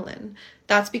adrenaline,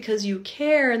 that's because you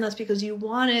care, and that's because you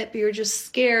want it, but you're just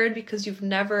scared because you've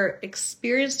never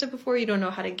experienced it before. You don't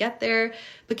know how to get there.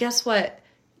 But guess what?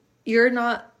 You're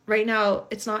not, right now,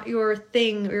 it's not your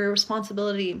thing or your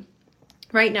responsibility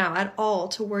right now at all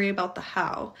to worry about the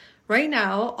how. Right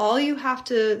now, all you have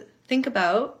to think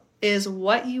about is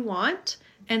what you want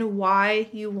and why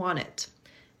you want it.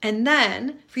 And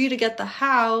then for you to get the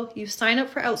how, you sign up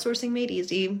for Outsourcing Made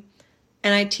Easy,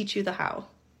 and I teach you the how.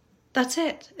 That's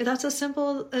it. That's as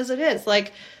simple as it is.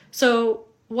 Like, so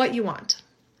what you want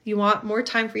more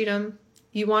time freedom.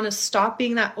 You want to stop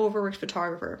being that overworked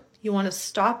photographer. You want to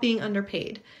stop being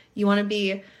underpaid. You want to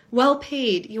be well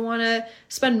paid. You want to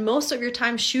spend most of your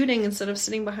time shooting instead of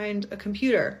sitting behind a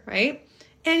computer, right?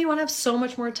 And you want to have so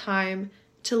much more time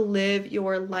to live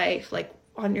your life, like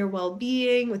on your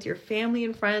well-being, with your family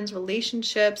and friends,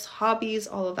 relationships, hobbies,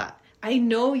 all of that. I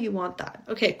know you want that.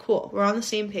 Okay, cool. We're on the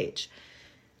same page.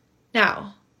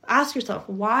 Now, ask yourself,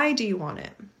 why do you want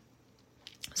it?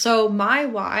 So my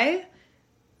why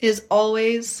has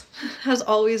always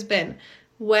been,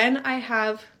 when I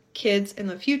have kids in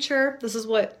the future, this is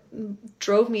what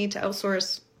drove me to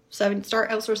start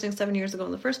outsourcing 7 years ago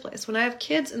in the first place. When I have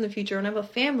kids in the future, when I have a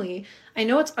family, I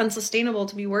know it's unsustainable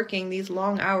to be working these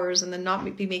long hours and then not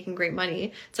be making great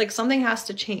money. It's like something has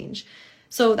to change.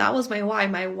 So that was my why.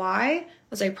 My why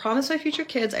was, I promised my future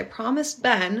kids, I promised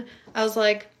Ben, I was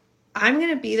like, I'm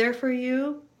going to be there for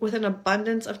you with an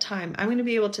abundance of time. I'm going to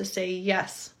be able to say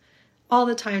yes all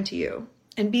the time to you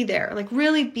and be there, like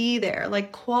really be there,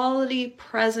 like quality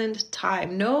present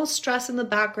time. No stress in the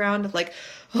background of like,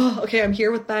 oh, okay, I'm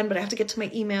here with Ben, but I have to get to my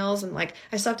emails and like,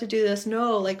 I still have to do this.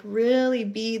 No, like really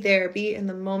be there, be in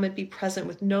the moment, be present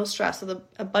with no stress, with an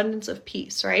abundance of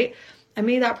peace, right? I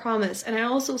made that promise. And I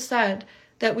also said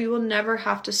that we will never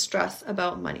have to stress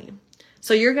about money.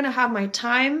 So you're going to have my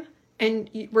time, and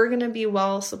we're going to be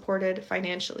well supported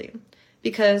financially,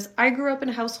 because I grew up in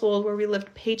a household where we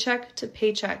lived paycheck to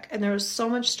paycheck, and there was so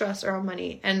much stress around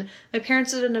money. And my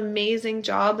parents did an amazing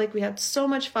job. Like, we had so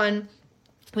much fun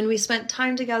when we spent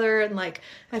time together, and like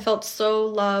I felt so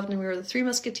loved, and we were the Three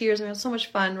Musketeers, and we had so much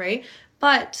fun, right?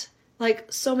 But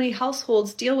like so many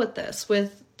households deal with this,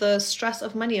 with the stress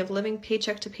of money, of living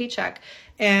paycheck to paycheck.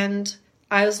 And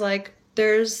I was like,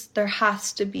 there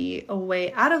has to be a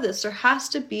way out of this. There has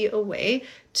to be a way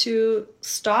to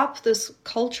stop this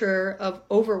culture of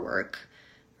overwork,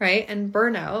 right? And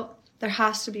burnout. There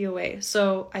has to be a way.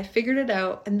 So I figured it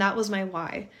out, and that was my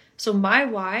why. So my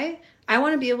why, I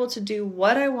want to be able to do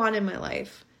what I want in my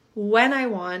life, when I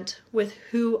want, with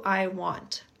who I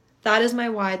want. That is my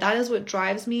why. That is what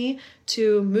drives me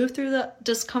to move through the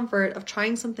discomfort of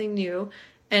trying something new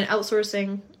and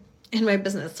outsourcing in my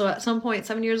business. So at some point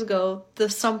 7 years ago, the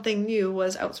something new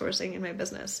was outsourcing in my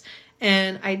business.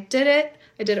 And I did it.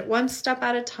 I did it one step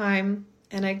at a time,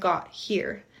 and I got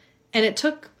here. And it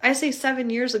took, I say 7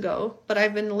 years ago, but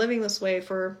I've been living this way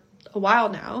for a while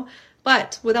now.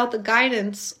 But without the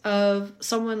guidance of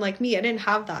someone like me, I didn't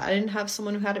have that. I didn't have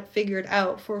someone who had it figured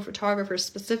out for photographers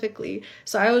specifically.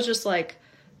 So I was just like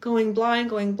going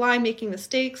blind, making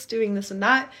mistakes, doing this and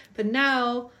that. But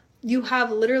now you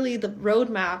have literally the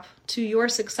roadmap to your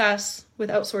success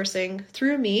with outsourcing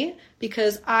through me,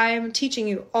 because I'm teaching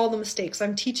you all the mistakes.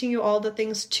 I'm teaching you all the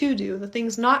things to do, the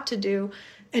things not to do,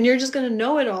 and you're just going to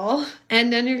know it all.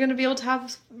 And then you're going to be able to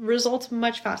have results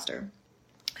much faster.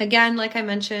 Again, like I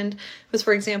mentioned, was,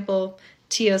 for example,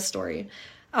 Tia's story.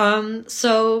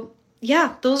 So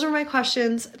yeah, those are my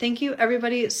questions. Thank you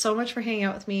everybody so much for hanging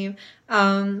out with me.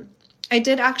 I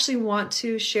did actually want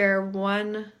to share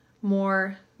one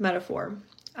more metaphor.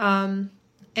 And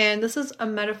this is a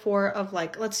metaphor of,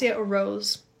 like, let's say a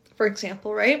rose, for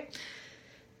example, right?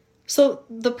 So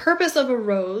the purpose of a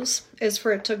rose is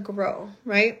for it to grow,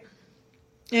 right?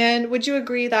 And would you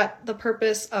agree that the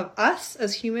purpose of us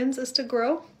as humans is to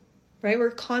grow, right?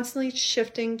 We're constantly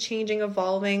shifting, changing,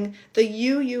 evolving. The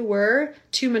you were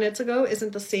 2 minutes ago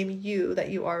isn't the same you that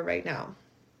you are right now,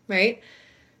 right?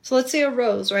 So let's say a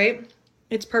rose, right?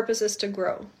 Its purpose is to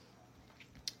grow.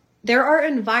 There are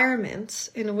environments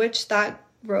in which that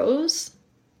rose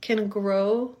can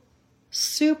grow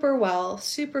super well,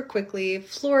 super quickly,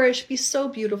 flourish, be so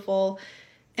beautiful.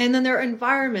 And then there are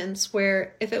environments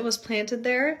where if it was planted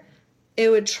there, it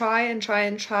would try and try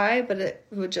and try, but it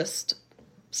would just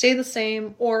stay the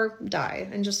same or die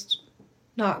and just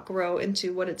not grow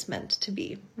into what it's meant to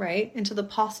be, right? Into the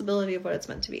possibility of what it's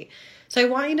meant to be. So I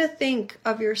want you to think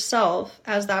of yourself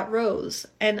as that rose.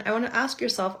 And I want to ask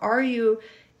yourself, are you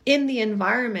in the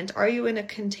environment? Are you in a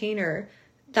container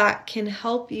that can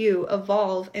help you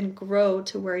evolve and grow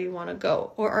to where you want to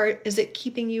go? Or is it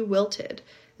keeping you wilted?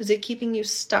 Is it keeping you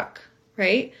stuck,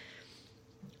 right?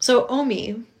 So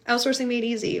OMI, Outsourcing Made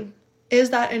Easy,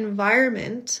 is that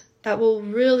environment that will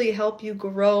really help you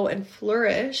grow and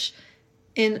flourish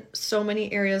in so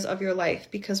many areas of your life.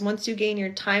 Because once you gain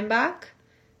your time back,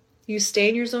 you stay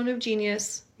in your zone of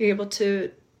genius, you're able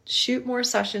to shoot more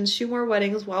sessions, shoot more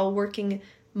weddings while working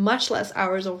much less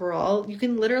hours overall. You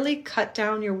can literally cut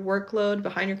down your workload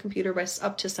behind your computer by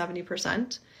up to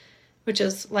 70%, which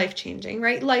is life-changing,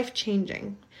 right?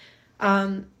 Life-changing.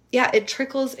 It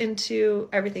trickles into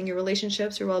everything, your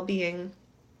relationships, your well-being,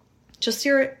 just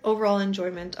your overall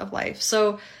enjoyment of life.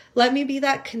 So let me be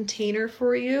that container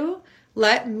for you.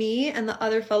 Let me and the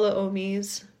other fellow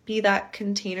OMIs be that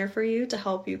container for you to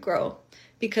help you grow.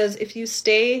 Because if you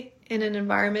stay in an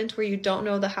environment where you don't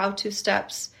know the how-to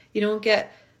steps, you don't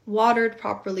get watered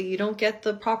properly, you don't get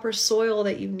the proper soil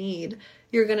that you need,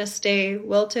 you're going to stay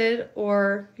wilted,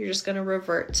 or you're just going to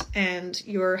revert, and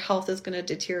your health is going to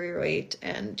deteriorate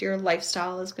and your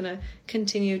lifestyle is going to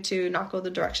continue to not go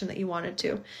the direction that you wanted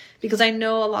to. Because I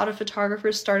know a lot of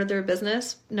photographers started their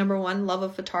business, number one, love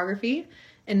of photography,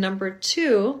 and number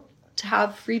two, to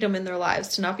have freedom in their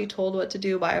lives, to not be told what to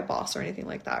do by a boss or anything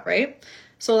like that, right?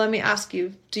 So let me ask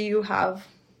you, do you have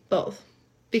both?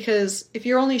 Because if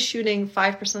you're only shooting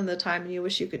 5% of the time and you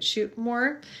wish you could shoot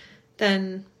more,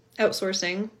 then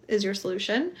outsourcing is your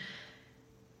solution.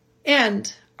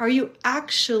 And do you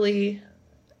actually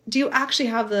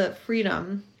have the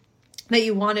freedom that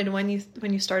you wanted when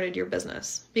you started your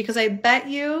business? Because I bet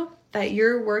you that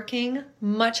you're working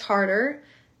much harder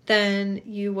than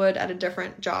you would at a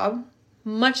different job,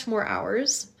 much more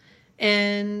hours.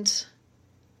 And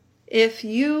if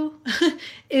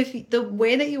the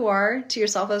way that you are to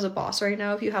yourself as a boss right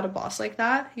now, if you had a boss like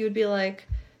that, you would be like,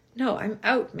 no, I'm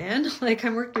out, man. Like,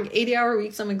 I'm working 80-hour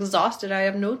weeks. I'm exhausted. I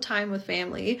have no time with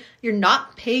family. You're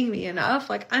not paying me enough.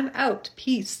 Like, I'm out.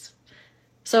 Peace.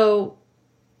 So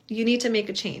you need to make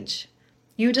a change.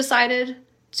 You decided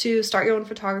to start your own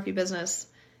photography business,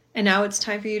 and now it's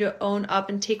time for you to own up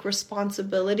and take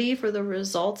responsibility for the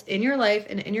results in your life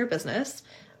and in your business.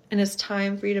 And it's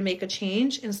time for you to make a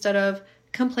change instead of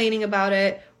complaining about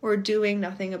it or doing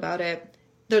nothing about it.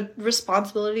 The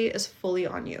responsibility is fully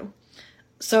on you.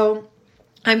 So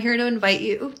I'm here to invite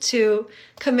you to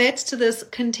commit to this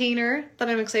container that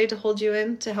I'm excited to hold you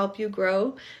in to help you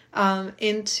grow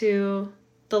into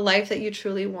the life that you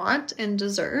truly want and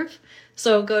deserve.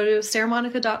 So go to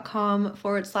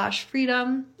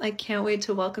sarahmonica.com/freedom. I can't wait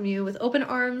to welcome you with open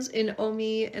arms in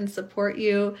OMI and support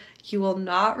you. You will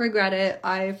not regret it.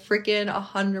 I freaking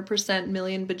 100%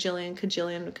 million bajillion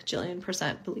kajillion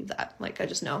percent believe that. Like, I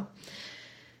just know.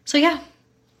 So yeah,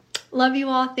 love you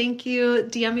all. Thank you.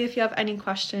 DM me if you have any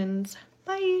questions.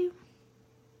 Bye.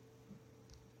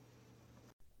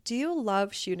 Do you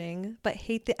love shooting but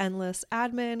hate the endless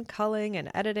admin, culling,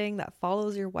 and editing that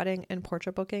follows your wedding and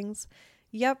portrait bookings?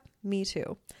 Yep, me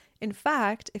too. In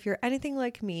fact, if you're anything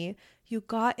like me, you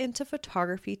got into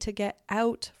photography to get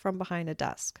out from behind a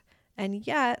desk. And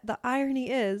yet, the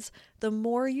irony is, the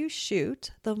more you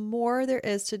shoot, the more there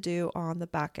is to do on the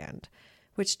back end,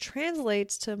 which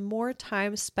translates to more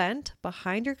time spent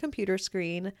behind your computer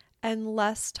screen and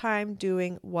less time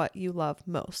doing what you love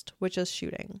most, which is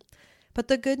shooting. But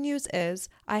the good news is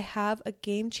I have a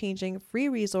game-changing free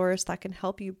resource that can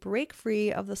help you break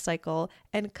free of the cycle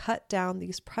and cut down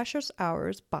these precious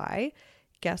hours by,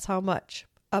 guess how much?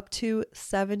 Up to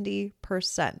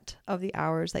 70% of the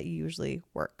hours that you usually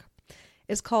work.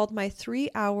 It's called my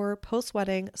 3-hour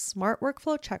post-wedding smart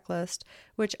workflow checklist,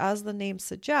 which, as the name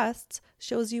suggests,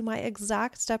 shows you my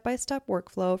exact step-by-step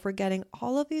workflow for getting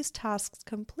all of these tasks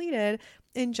completed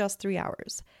in just 3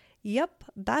 hours. Yep,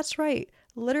 that's right.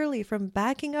 Literally from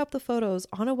backing up the photos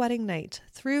on a wedding night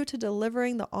through to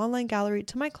delivering the online gallery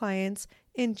to my clients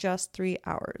in just 3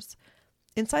 hours.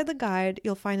 Inside the guide,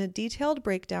 you'll find a detailed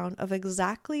breakdown of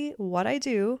exactly what I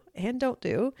do and don't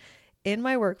do in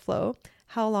my workflow,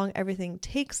 how long everything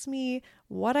takes me,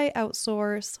 what I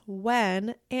outsource,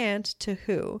 when, and to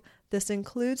who. This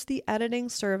includes the editing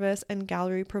service and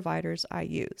gallery providers I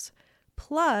use.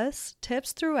 Plus,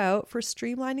 tips throughout for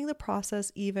streamlining the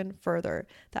process even further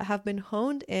that have been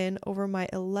honed in over my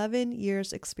 11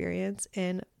 years experience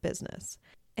in business.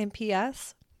 And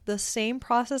P.S., the same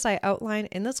process I outline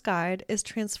in this guide is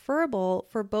transferable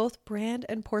for both brand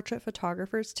and portrait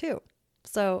photographers too.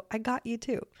 So I got you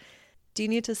too. Do you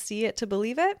need to see it to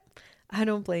believe it? I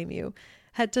don't blame you.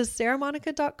 Head to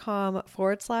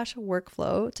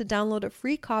sarahmonica.com/workflow to download a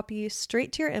free copy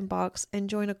straight to your inbox and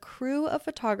join a crew of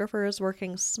photographers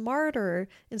working smarter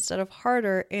instead of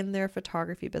harder in their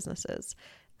photography businesses.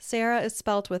 Sarah is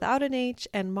spelled without an H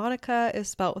and Monica is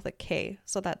spelled with a K.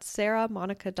 So that's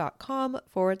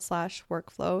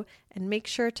sarahmonica.com/workflow, and make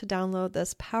sure to download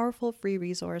this powerful free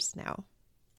resource now.